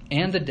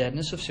 and the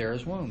deadness of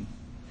Sarah's womb.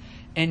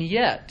 And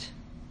yet,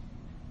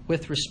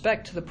 with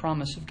respect to the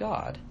promise of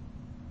God,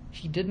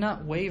 he did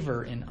not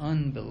waver in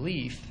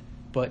unbelief,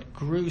 but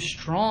grew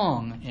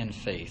strong in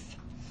faith,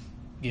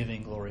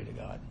 giving glory to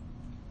God.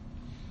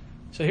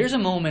 So here's a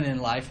moment in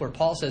life where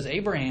Paul says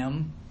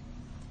Abraham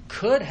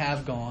could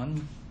have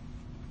gone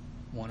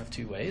one of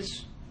two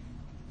ways.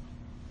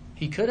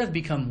 He could have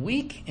become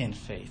weak in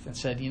faith and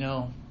said,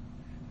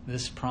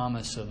 this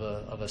promise of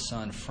a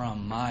son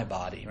from my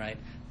body, right?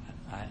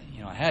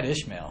 I had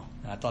Ishmael,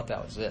 and I thought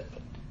that was it,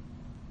 but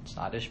it's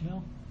not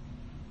Ishmael.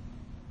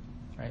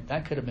 Right?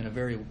 That could have been a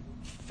very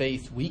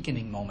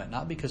faith-weakening moment,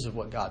 not because of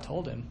what God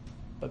told him,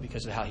 but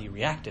because of how he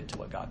reacted to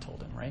what God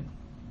told him, right?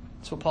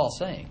 That's what Paul's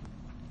saying.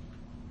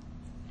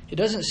 It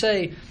doesn't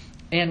say,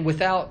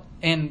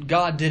 and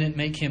God didn't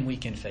make him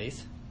weak in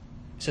faith.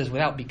 It says,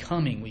 without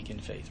becoming weak in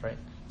faith, right?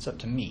 It's up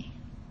to me.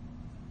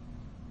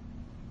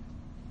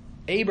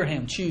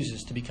 Abraham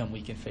chooses to become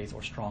weak in faith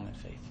or strong in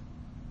faith.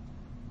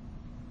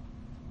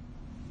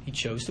 He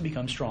chose to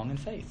become strong in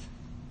faith.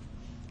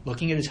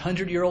 Looking at his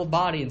 100-year-old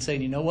body and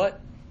saying, you know what?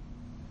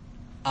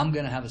 I'm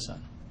going to have a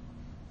son.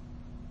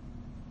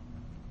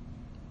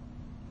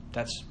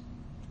 That's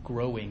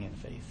growing in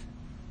faith.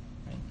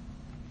 Right?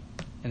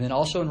 And then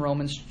also in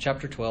Romans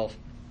chapter 12,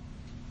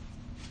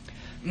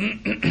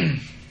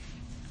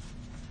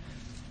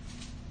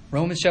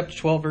 Romans chapter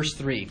 12, verse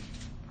 3.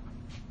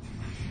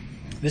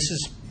 This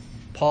is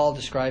Paul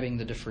describing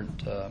the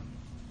different, I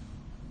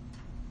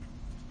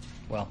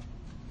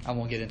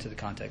won't get into the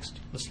context.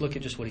 Let's look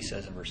at just what he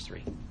says in verse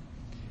 3.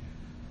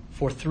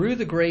 For through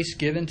the grace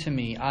given to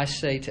me, I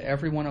say to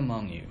everyone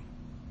among you,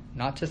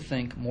 not to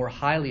think more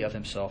highly of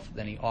himself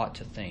than he ought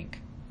to think,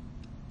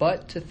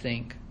 but to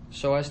think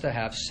so as to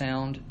have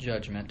sound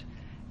judgment,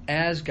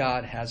 as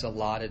God has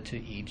allotted to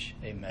each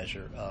a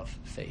measure of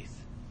faith.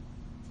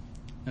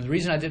 And the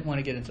reason I didn't want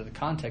to get into the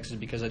context is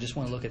because I just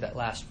want to look at that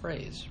last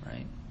phrase,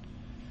 right?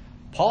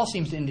 Paul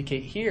seems to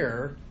indicate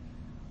here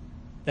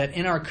that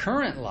in our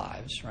current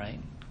lives, right,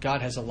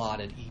 God has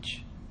allotted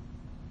each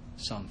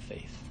some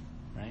faith,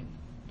 right?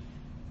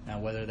 Now,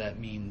 whether that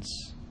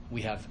means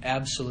we have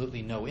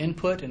absolutely no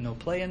input and no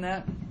play in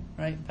that,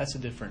 right, that's a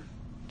different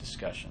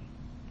discussion.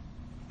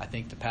 I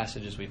think the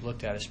passages we've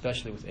looked at,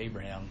 especially with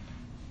Abraham,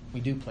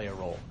 we do play a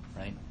role,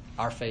 right?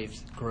 Our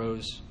faith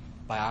grows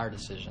by our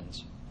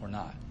decisions or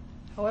not.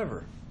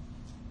 However,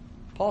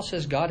 Paul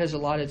says God has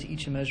allotted to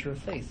each a measure of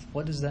faith.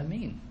 What does that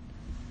mean?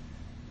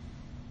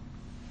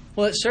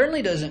 Well, it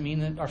certainly doesn't mean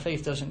that our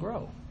faith doesn't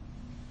grow.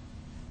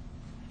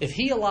 If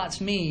he allots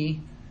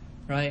me,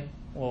 right,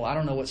 well, I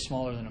don't know what's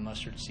smaller than a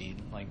mustard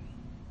seed, like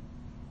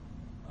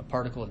a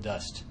particle of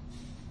dust.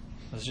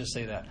 Let's just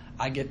say that.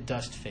 I get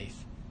dust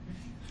faith,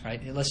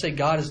 right? Let's say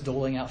God is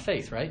doling out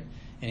faith, right?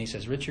 And he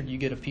says, Richard, you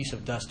get a piece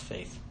of dust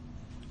faith,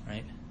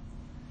 right?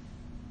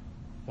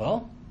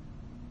 Well,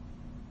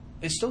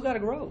 it's still got to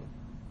grow.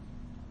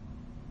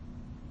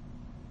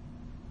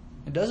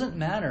 It doesn't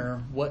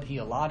matter what he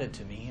allotted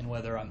to me and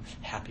whether I'm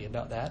happy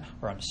about that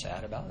or I'm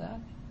sad about that.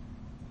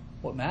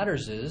 What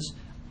matters is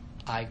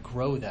I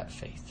grow that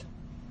faith.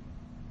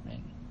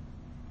 Right?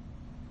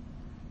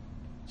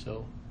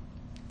 So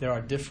there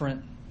are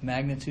different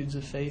magnitudes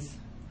of faith,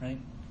 right?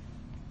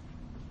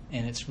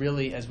 And it's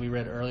really, as we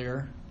read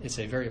earlier, it's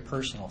a very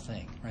personal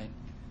thing, right?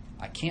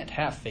 I can't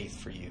have faith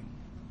for you.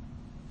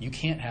 You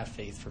can't have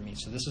faith for me.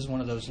 So this is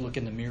one of those look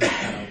in the mirror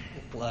kind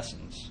of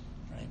lessons,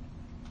 right?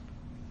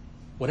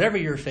 Whatever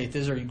your faith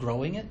is, are you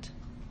growing it?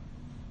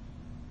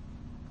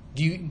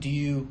 Do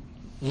you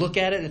look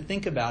at it and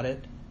think about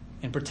it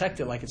and protect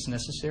it like it's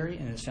necessary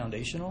and it's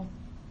foundational?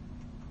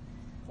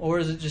 Or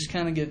does it just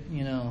kind of get,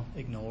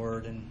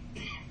 ignored and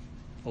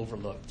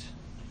overlooked,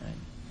 right?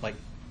 Like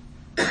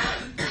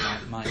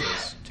mine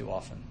is too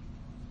often.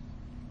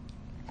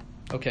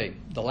 Okay,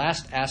 the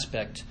last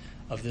aspect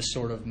of this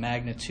sort of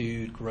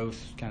magnitude,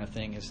 growth kind of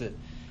thing is that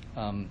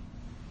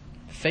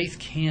faith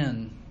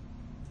can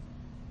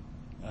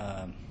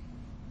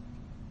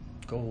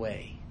go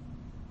away,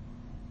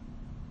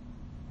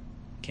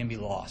 can be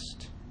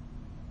lost,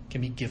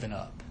 can be given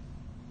up.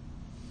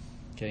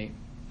 Okay,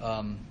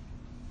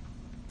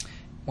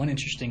 one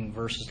interesting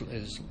verse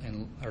is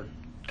or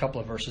a couple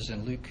of verses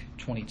in Luke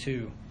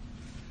 22,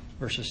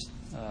 verses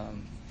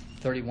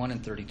 31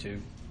 and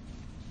 32.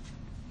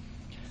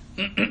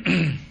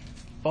 I've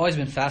always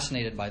been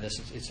fascinated by this.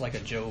 It's like a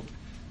Job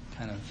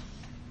kind of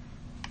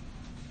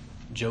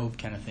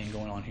thing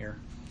going on here.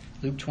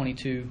 Luke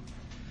 22,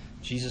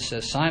 Jesus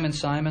says, Simon,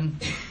 Simon,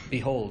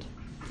 behold,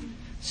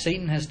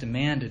 Satan has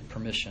demanded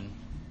permission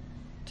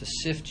to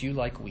sift you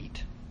like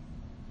wheat.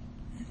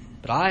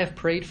 But I have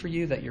prayed for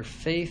you that your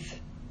faith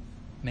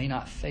may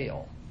not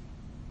fail.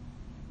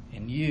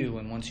 And you,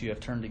 and once you have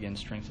turned again,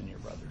 strengthen your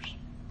brothers.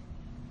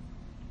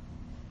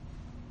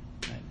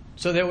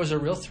 So there was a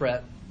real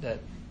threat that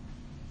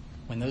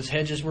when those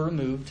hedges were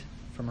removed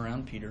from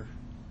around Peter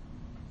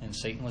and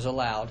Satan was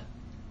allowed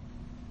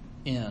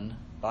in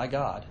by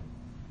God,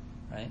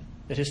 right,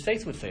 that his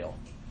faith would fail.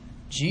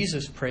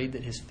 Jesus prayed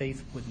that his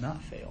faith would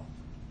not fail,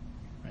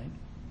 right?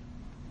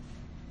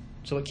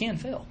 So it can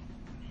fail.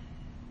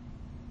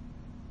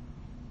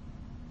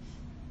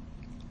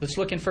 Let's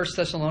look in 1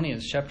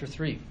 Thessalonians chapter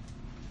 3.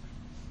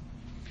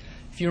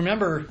 If you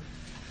remember,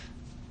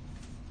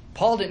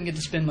 Paul didn't get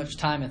to spend much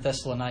time at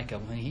Thessalonica.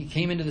 When he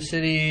came into the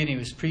city and he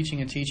was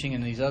preaching and teaching,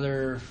 and these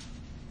other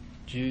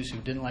Jews who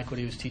didn't like what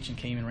he was teaching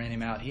came and ran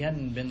him out. He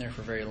hadn't been there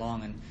for very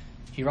long, and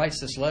he writes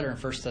this letter in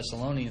 1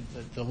 Thessalonians,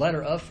 the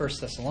letter of 1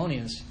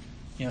 Thessalonians,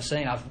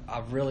 saying,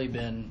 I've really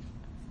been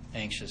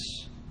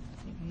anxious,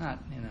 not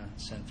in a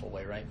sinful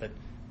way, right, but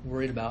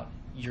worried about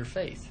your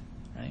faith,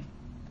 right?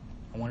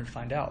 I wanted to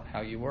find out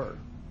how you were.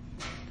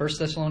 1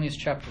 Thessalonians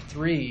chapter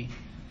 3,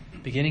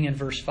 beginning in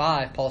verse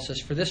 5, Paul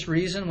says, "For this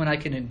reason, when I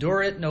can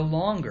endure it no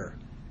longer,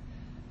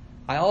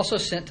 I also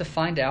sent to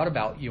find out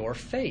about your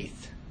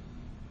faith,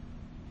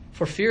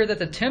 for fear that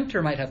the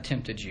tempter might have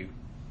tempted you,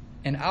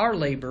 and our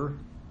labor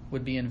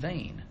would be in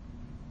vain.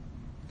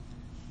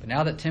 But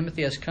now that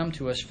Timothy has come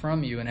to us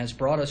from you and has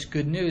brought us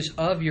good news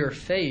of your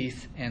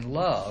faith and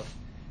love,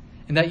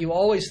 and that you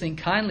always think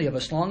kindly of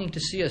us, longing to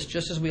see us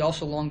just as we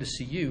also long to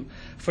see you,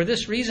 for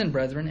this reason,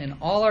 brethren, in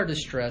all our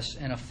distress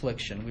and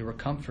affliction, we were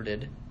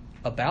comforted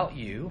about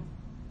you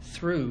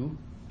through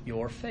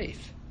your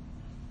faith.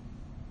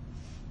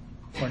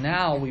 For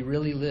now we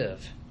really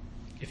live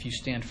if you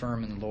stand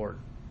firm in the Lord.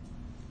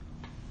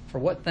 For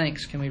what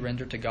thanks can we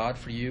render to God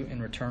for you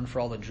in return for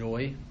all the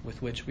joy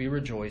with which we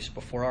rejoice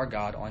before our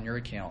God on your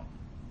account,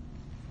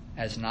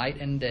 as we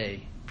night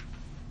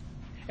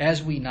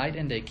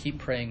and day keep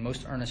praying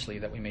most earnestly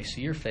that we may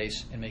see your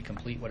face and may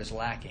complete what is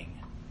lacking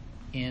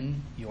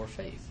in your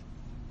faith."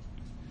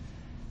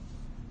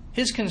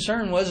 His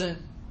concern wasn't,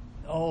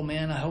 oh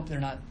man, I hope they're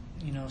not,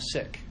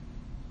 sick.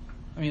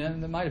 I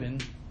mean, that might have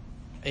been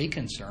a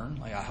concern,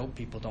 like I hope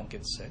people don't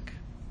get sick,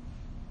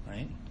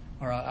 right?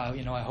 Or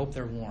I hope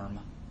they're warm.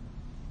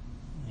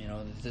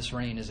 That this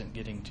rain isn't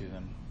getting to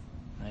them,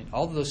 right?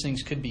 All of those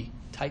things could be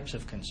types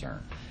of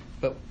concern.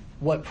 But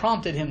what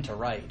prompted him to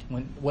write,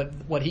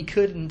 what he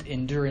couldn't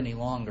endure any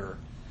longer,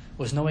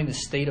 was knowing the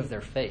state of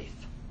their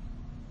faith,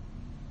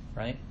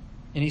 right?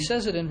 And he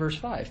says it in verse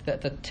 5,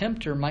 that the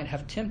tempter might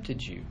have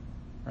tempted you,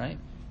 right?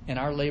 And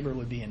our labor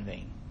would be in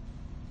vain.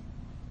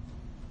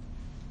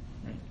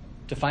 Right?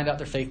 To find out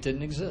their faith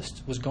didn't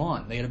exist, was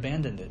gone. They had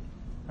abandoned it,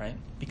 right?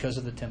 Because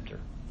of the tempter.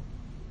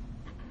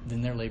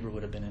 Then their labor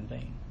would have been in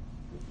vain.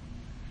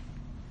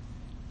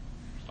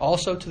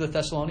 Also to the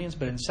Thessalonians,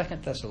 but in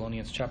 2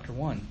 Thessalonians chapter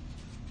 1.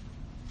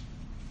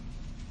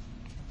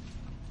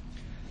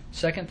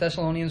 2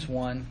 Thessalonians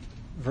 1,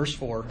 verse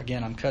 4.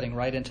 Again, I'm cutting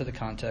right into the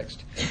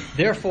context.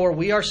 "Therefore,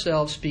 we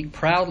ourselves speak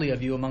proudly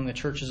of you among the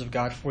churches of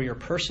God for your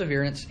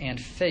perseverance and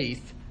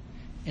faith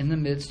in the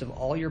midst of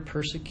all your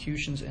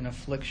persecutions and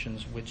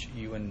afflictions which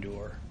you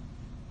endure."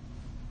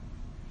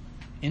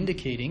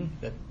 Indicating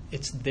that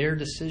it's their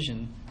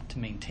decision to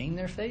maintain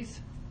their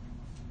faith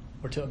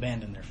or to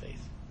abandon their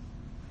faith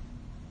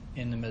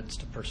in the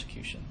midst of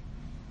persecution.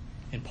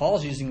 And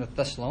Paul's using the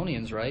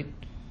Thessalonians, right,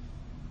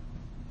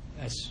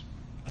 as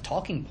a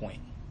talking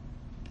point.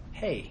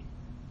 Hey,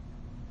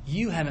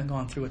 you haven't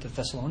gone through what the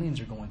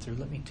Thessalonians are going through.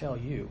 Let me tell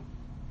you.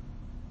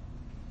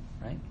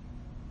 Right?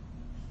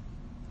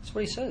 That's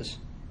what he says.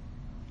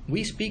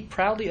 We speak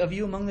proudly of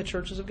you among the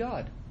churches of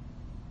God.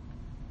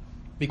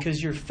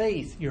 Because your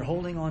faith, you're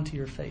holding on to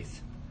your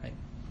faith. Right?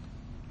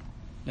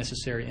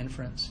 Necessary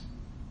inference.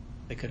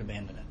 They could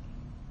abandon it.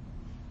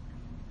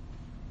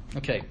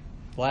 Okay,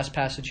 last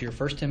passage here,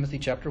 1 Timothy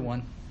chapter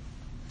 1.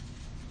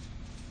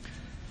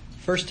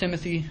 1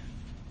 Timothy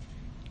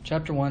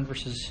chapter 1,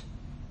 verses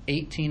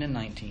 18 and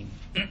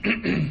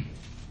 19.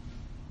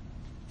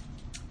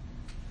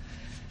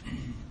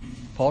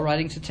 Paul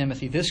writing to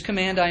Timothy, "This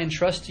command I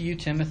entrust to you,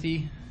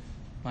 Timothy,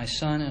 my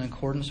son, in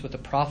accordance with the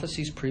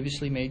prophecies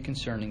previously made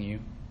concerning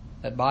you,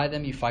 that by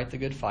them you fight the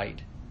good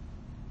fight,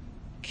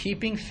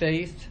 keeping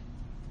faith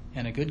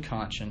and a good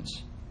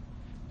conscience,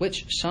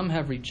 which some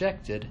have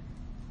rejected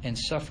and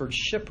suffered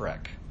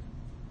shipwreck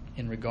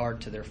in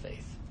regard to their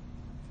faith."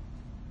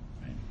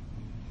 Right?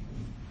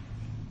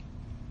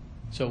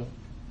 So,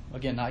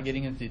 again, not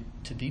getting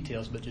into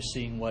details, but just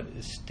seeing what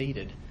is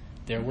stated.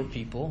 There were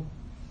people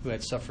who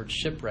had suffered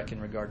shipwreck in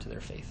regard to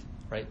their faith.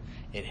 Right?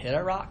 It hit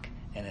a rock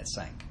and it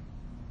sank.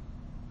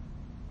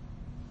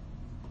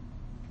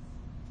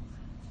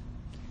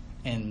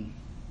 And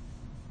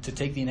to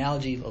take the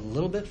analogy a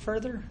little bit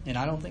further, and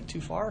I don't think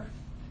too far,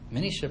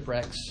 many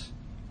shipwrecks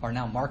are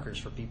now markers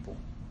for people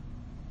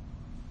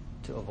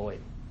to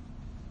avoid.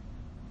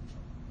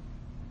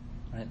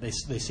 Right? They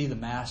see the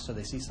mast or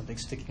they see something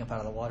sticking up out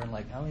of the water and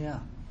like, oh yeah,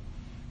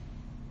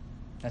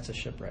 that's a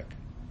shipwreck.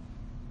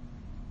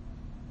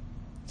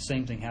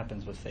 Same thing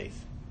happens with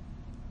faith.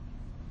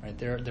 Right?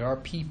 There are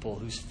people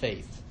whose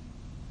faith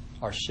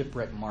are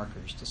shipwreck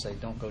markers to say,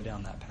 don't go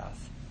down that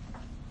path.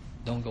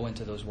 Don't go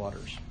into those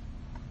waters.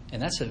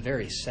 And that's a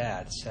very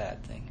sad,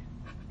 sad thing.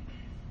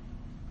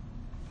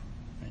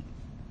 Right?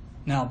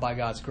 Now, by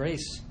God's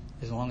grace,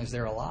 as long as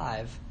they're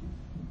alive,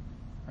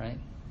 right,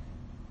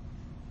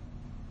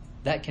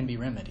 that can be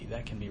remedied,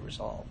 that can be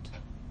resolved.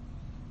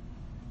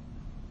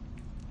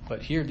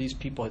 But here, these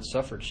people had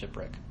suffered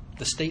shipwreck.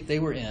 The state they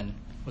were in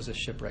was a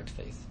shipwrecked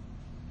faith.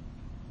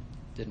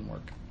 Didn't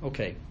work.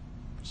 Okay,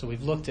 so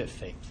we've looked at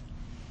faith.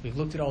 We've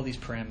looked at all these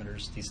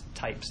parameters, these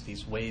types,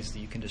 these ways that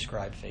you can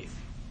describe faith.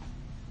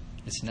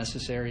 It's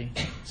necessary,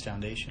 it's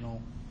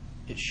foundational,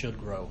 it should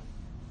grow.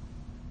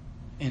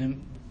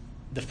 And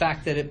the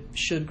fact that it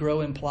should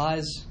grow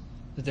implies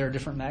that there are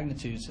different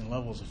magnitudes and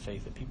levels of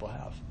faith that people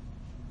have.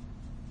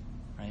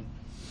 Right?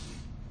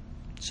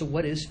 So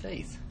what is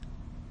faith?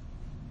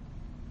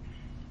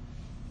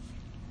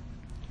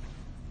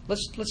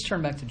 Let's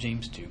turn back to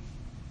James 2.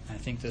 I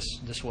think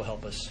this will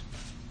help us.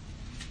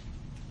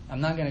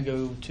 I'm not going to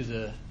go to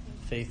the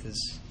faith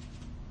as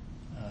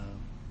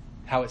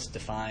how it's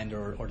defined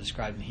or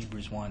described in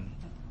Hebrews 1.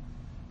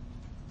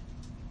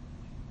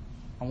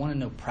 I want to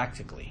know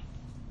practically.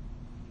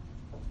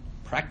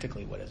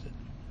 Practically, what is it?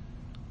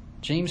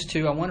 James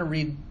 2, I want to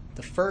read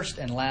the first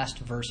and last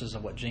verses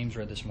of what James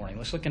read this morning.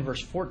 Let's look in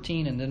verse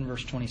 14 and then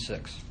verse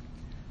 26.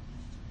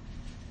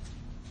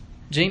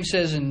 James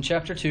says in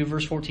chapter 2,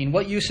 verse 14,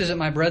 "What use is it,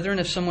 my brethren,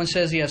 if someone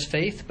says he has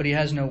faith, but he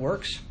has no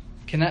works?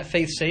 Can that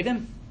faith save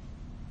him?"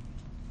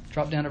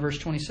 Drop down to verse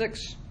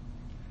 26.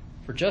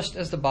 "For just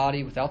as the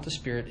body without the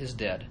spirit is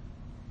dead,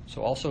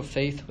 so also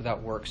faith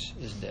without works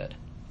is dead."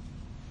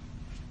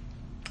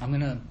 I'm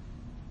going to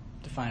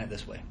define it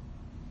this way.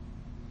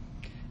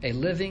 A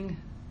living,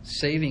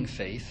 saving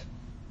faith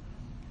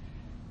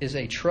is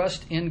a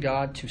trust in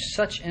God to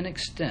such an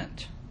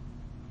extent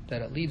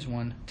that it leads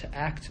one to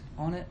act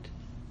on it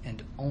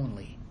and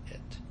only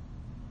it.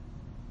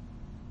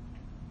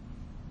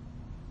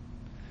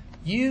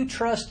 You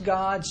trust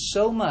God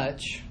so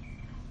much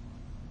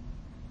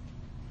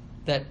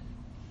that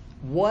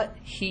what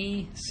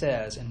He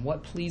says and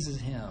what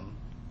pleases Him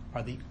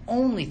are the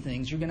only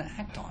things you're going to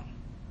act on.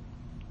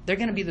 They're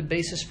going to be the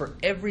basis for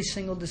every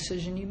single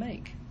decision you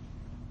make.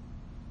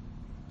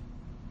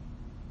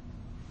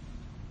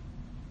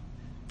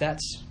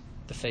 That's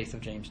the faith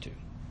of James 2.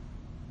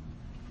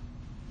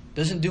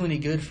 Doesn't do any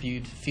good for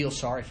you to feel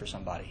sorry for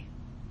somebody.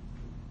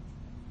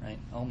 Right?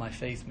 Oh, my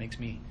faith makes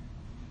me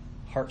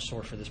heart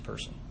sore for this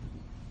person.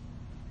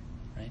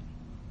 Right?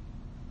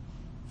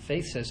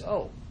 Faith says,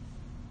 oh,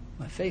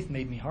 my faith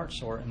made me heart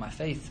sore, and my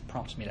faith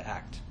prompts me to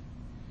act.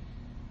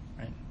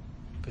 Right?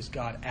 Because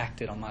God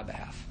acted on my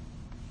behalf.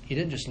 He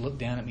didn't just look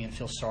down at me and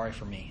feel sorry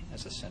for me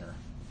as a sinner.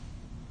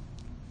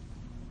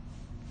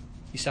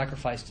 He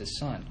sacrificed His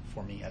Son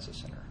for me as a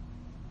sinner,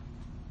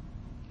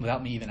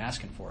 without me even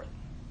asking for it.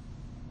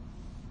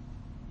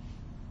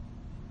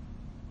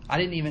 I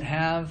didn't even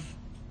have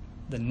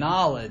the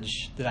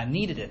knowledge that I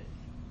needed it,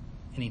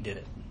 and He did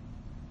it.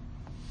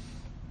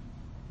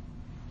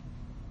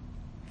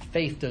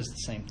 Faith does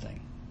the same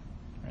thing.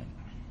 Right?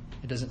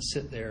 It doesn't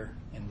sit there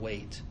and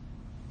wait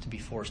to be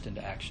forced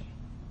into action.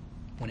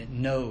 When it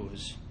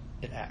knows,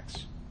 it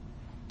acts.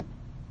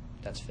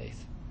 That's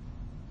faith.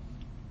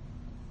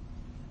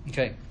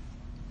 Okay.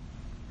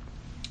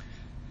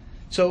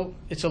 So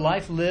it's a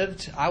life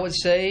lived, I would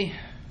say,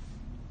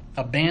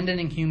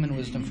 abandoning human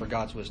wisdom for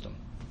God's wisdom.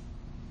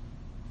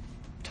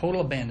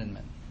 Total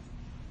abandonment.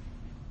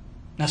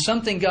 Now,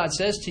 something God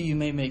says to you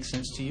may make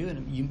sense to you,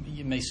 and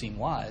you may seem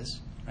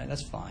wise. Right?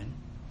 That's fine.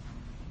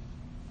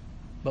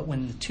 But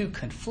when the two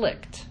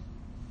conflict,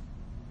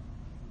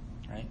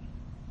 right,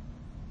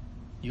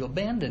 you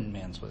abandon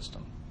man's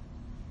wisdom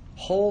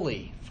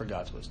wholly for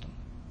God's wisdom.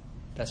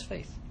 That's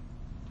faith.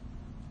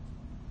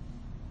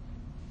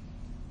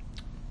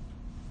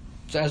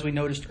 So as we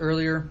noticed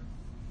earlier,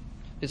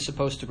 it's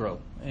supposed to grow.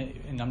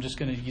 And I'm just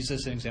going to use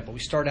this as an example. We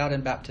start out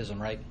in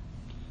baptism, right?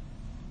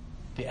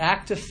 The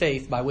act of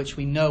faith by which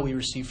we know we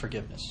receive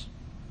forgiveness.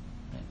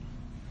 Right?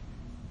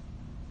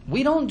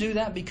 We don't do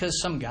that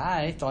because some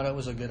guy thought it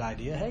was a good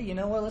idea. Hey, you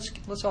know what?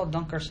 Let's all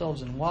dunk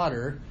ourselves in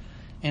water,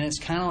 and it's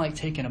kind of like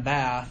taking a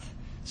bath.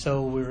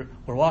 So we're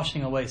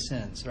washing away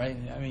sins, right?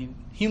 I mean,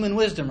 human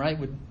wisdom, right,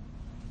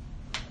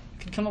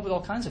 could come up with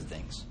all kinds of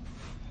things.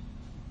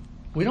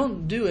 We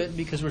don't do it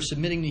because we're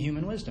submitting to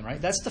human wisdom,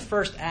 right? That's the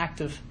first act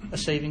of a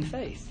saving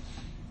faith.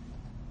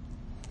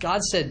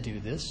 God said, do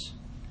this.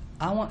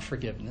 I want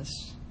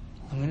forgiveness.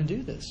 I'm going to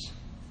do this.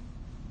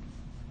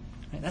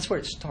 Right? That's where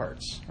it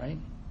starts, right?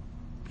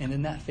 And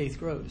then that faith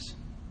grows.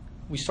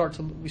 We start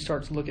to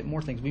look at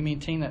more things. We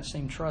maintain that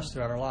same trust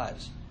throughout our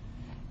lives.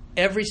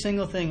 Every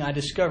single thing I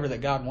discover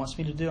that God wants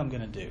me to do, I'm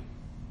going to do.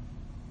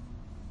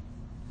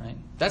 Right?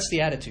 That's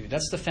the attitude.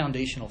 That's the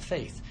foundational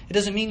faith. It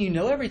doesn't mean you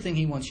know everything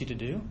He wants you to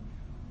do.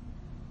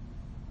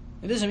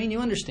 It doesn't mean you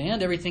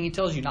understand everything He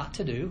tells you not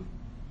to do.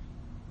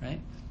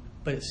 Right?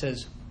 But it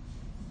says,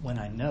 when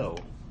I know,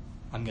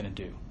 I'm going to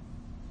do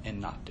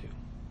and not do.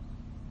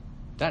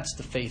 That's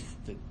the faith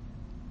that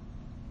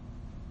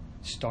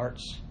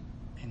starts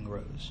and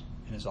grows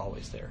and is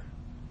always there.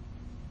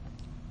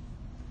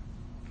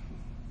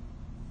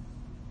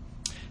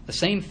 The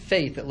same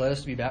faith that led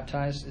us to be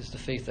baptized is the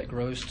faith that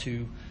grows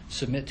to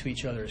submit to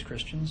each other as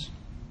Christians,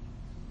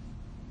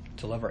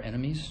 to love our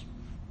enemies,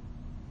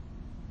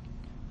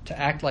 to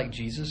act like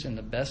Jesus in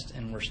the best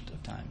and worst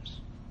of times.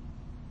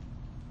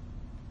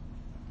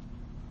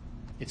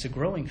 It's a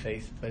growing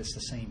faith, but it's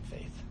the same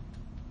faith.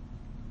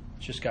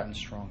 It's just gotten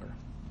stronger.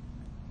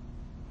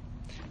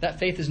 That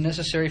faith is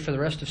necessary for the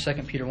rest of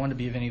 2 Peter 1 to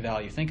be of any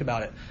value. Think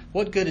about it.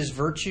 What good is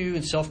virtue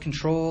and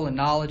self-control and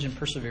knowledge and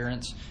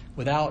perseverance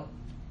without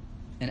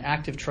an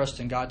active trust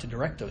in God to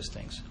direct those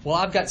things? Well,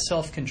 I've got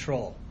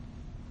self-control.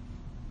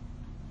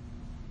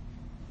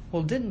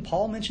 Well, didn't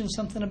Paul mention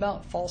something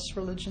about false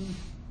religion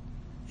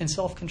and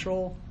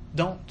self-control?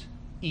 Don't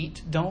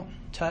eat, don't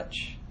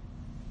touch,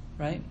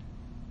 right?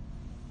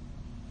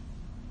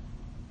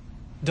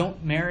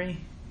 Don't marry.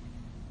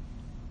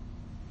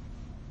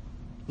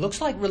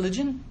 Looks like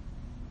religion.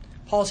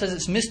 Paul says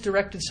it's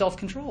misdirected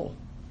self-control.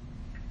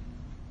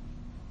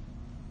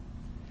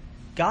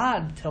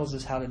 God tells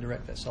us how to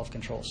direct that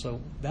self-control.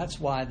 So that's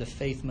why the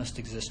faith must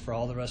exist for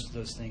all the rest of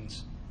those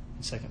things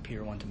in 2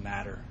 Peter 1 to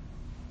matter.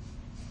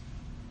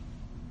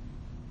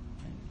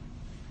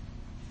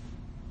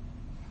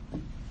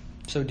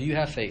 So do you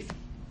have faith?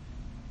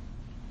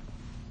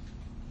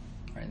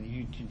 Right,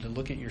 you to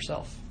look at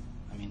yourself.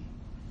 I mean,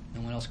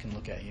 no one else can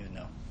look at you and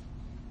know.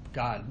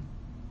 God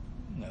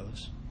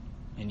knows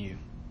in you.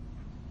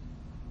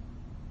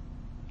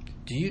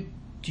 Do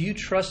you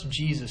trust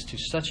Jesus to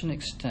such an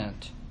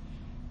extent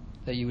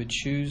that you would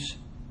choose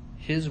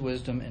His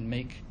wisdom and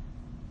make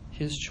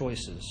His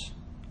choices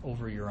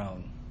over your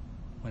own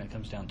when it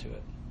comes down to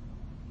it?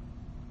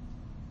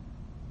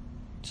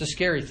 It's a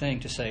scary thing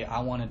to say, I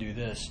want to do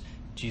this.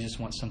 Jesus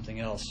wants something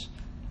else.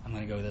 I'm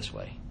going to go this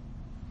way.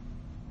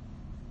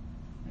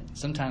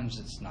 Sometimes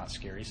it's not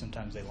scary.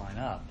 Sometimes they line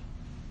up.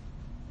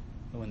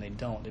 But when they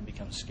don't, it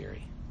becomes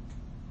scary.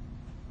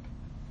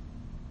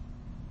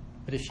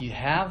 But if you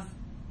have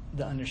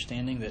the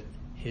understanding that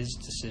His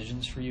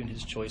decisions for you and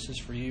His choices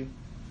for you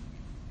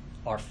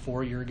are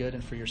for your good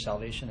and for your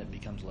salvation, it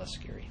becomes less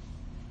scary.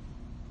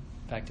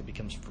 In fact, it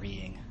becomes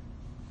freeing.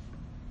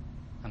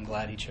 I'm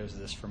glad He chose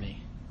this for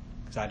me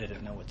because I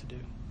didn't know what to do.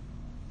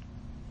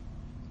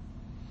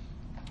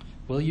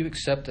 Will you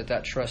accept that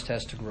that trust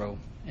has to grow?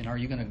 And are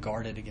you going to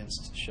guard it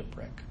against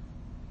shipwreck?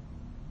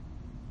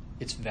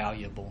 It's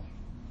valuable.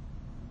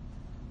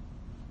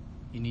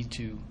 You need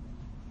to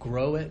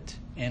grow it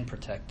and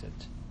protect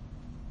it.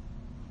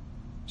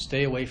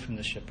 Stay away from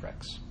the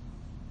shipwrecks.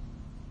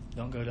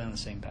 Don't go down the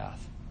same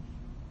path.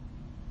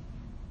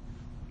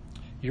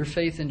 Your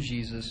faith in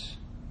Jesus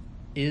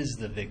is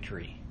the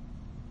victory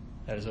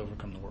that has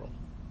overcome the world.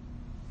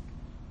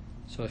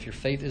 So if your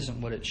faith isn't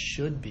what it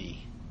should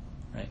be,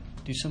 right,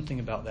 do something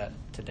about that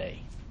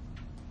today.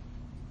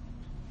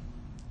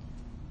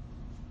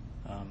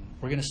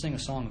 We're going to sing a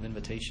song of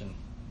invitation.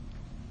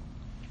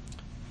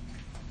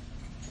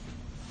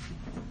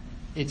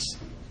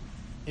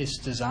 It's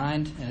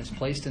designed and it's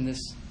placed in this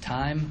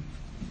time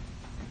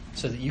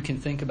so that you can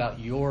think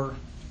about your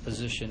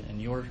position and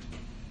your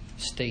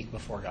state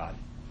before God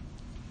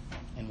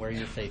and where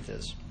your faith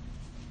is.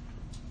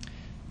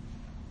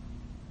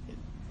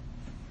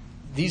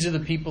 These are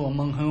the people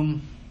among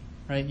whom,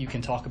 right, you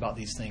can talk about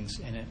these things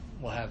and it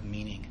will have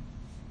meaning.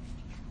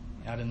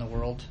 Out in the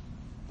world,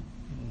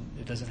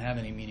 it doesn't have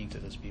any meaning to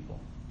those people.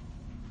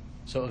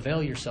 So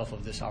avail yourself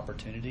of this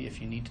opportunity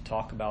if you need to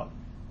talk about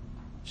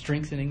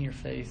strengthening your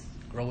faith,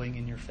 growing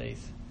in your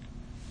faith,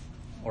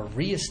 or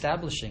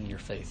reestablishing your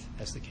faith,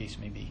 as the case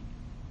may be.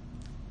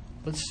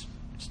 Let's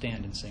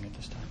stand and sing at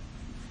this time.